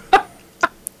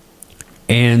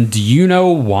 And do you know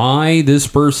why this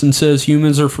person says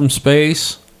humans are from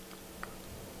space?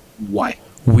 Why?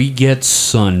 We get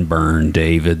sunburned,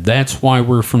 David. That's why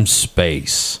we're from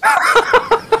space.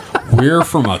 We're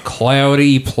from a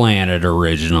cloudy planet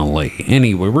originally.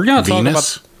 Anyway, we're going to talk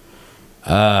about...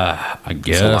 I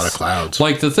guess. It's a lot of clouds.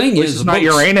 Like, the thing is... It's not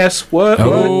Uranus. What?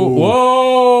 Oh,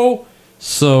 whoa!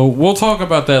 So, we'll talk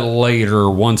about that later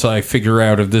once I figure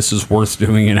out if this is worth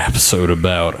doing an episode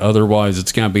about. Otherwise,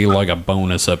 it's going to be like a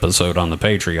bonus episode on the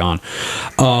Patreon.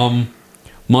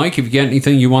 Mike, have you got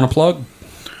anything you want to plug?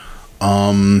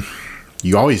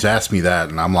 You always ask me that,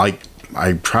 and I'm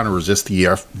trying to resist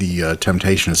the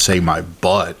temptation to say my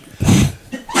butt.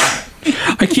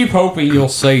 I keep hoping you'll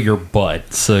say your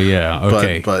butt. So yeah,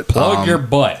 okay. But plug your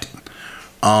butt.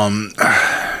 No,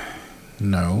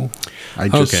 I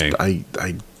just I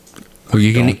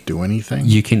you don't do anything.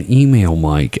 You can email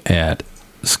Mike at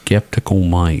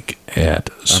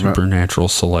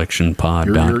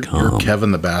skepticalmike@supernaturalselectionpod.com. You're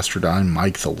Kevin the Bastard. I'm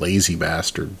Mike the Lazy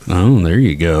Bastard. Oh, there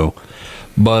you go.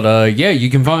 But yeah, you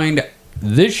can find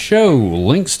this show,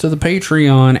 links to the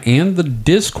Patreon and the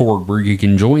Discord where you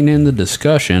can join in the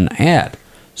discussion at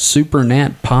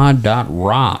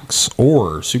supernatpod.rocks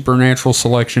or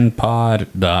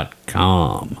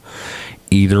supernaturalselectionpod.com.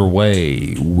 Either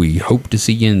way, we hope to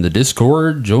see you in the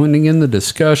Discord, joining in the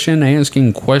discussion,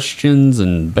 asking questions,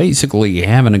 and basically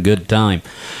having a good time.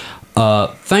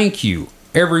 Thank you,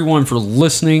 everyone, for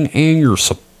listening and your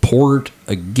support.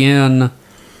 Again,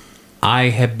 I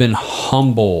have been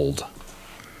humbled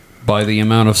by the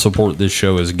amount of support this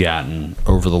show has gotten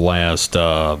over the last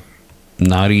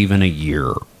not even a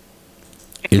year.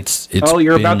 It's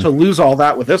you're about to lose all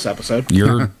that with this episode.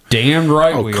 You're damn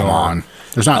right. Oh, come on.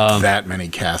 There's not that many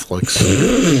Catholics.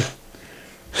 Or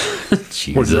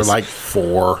there like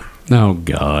 4. Oh,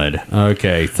 God.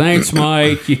 Okay. Thanks,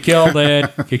 Mike. You killed it.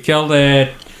 You killed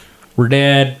it. We're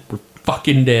dead. We're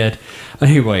fucking dead.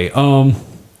 Anyway,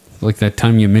 like that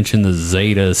time you mentioned the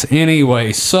Zetas.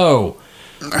 Anyway, so...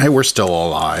 Hey, we're still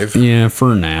alive. Yeah,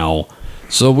 for now.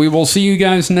 So we will see you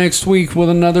guys next week with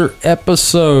another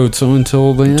episode. So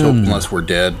until then... Unless we're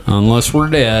dead. Unless we're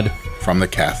dead. From the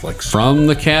Catholics. From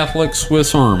the Catholic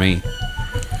Swiss Army.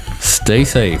 Stay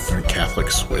safe. The Catholic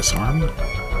Swiss Army?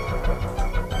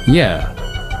 Yeah.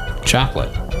 Chocolate.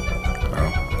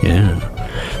 Oh.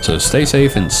 Yeah. So stay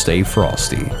safe and stay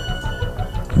frosty.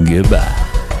 Goodbye.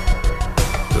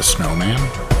 The snowman?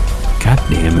 God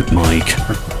damn it, Mike.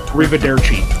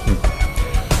 Arrivederci.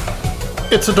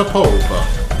 It's a Depova.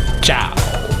 Ciao.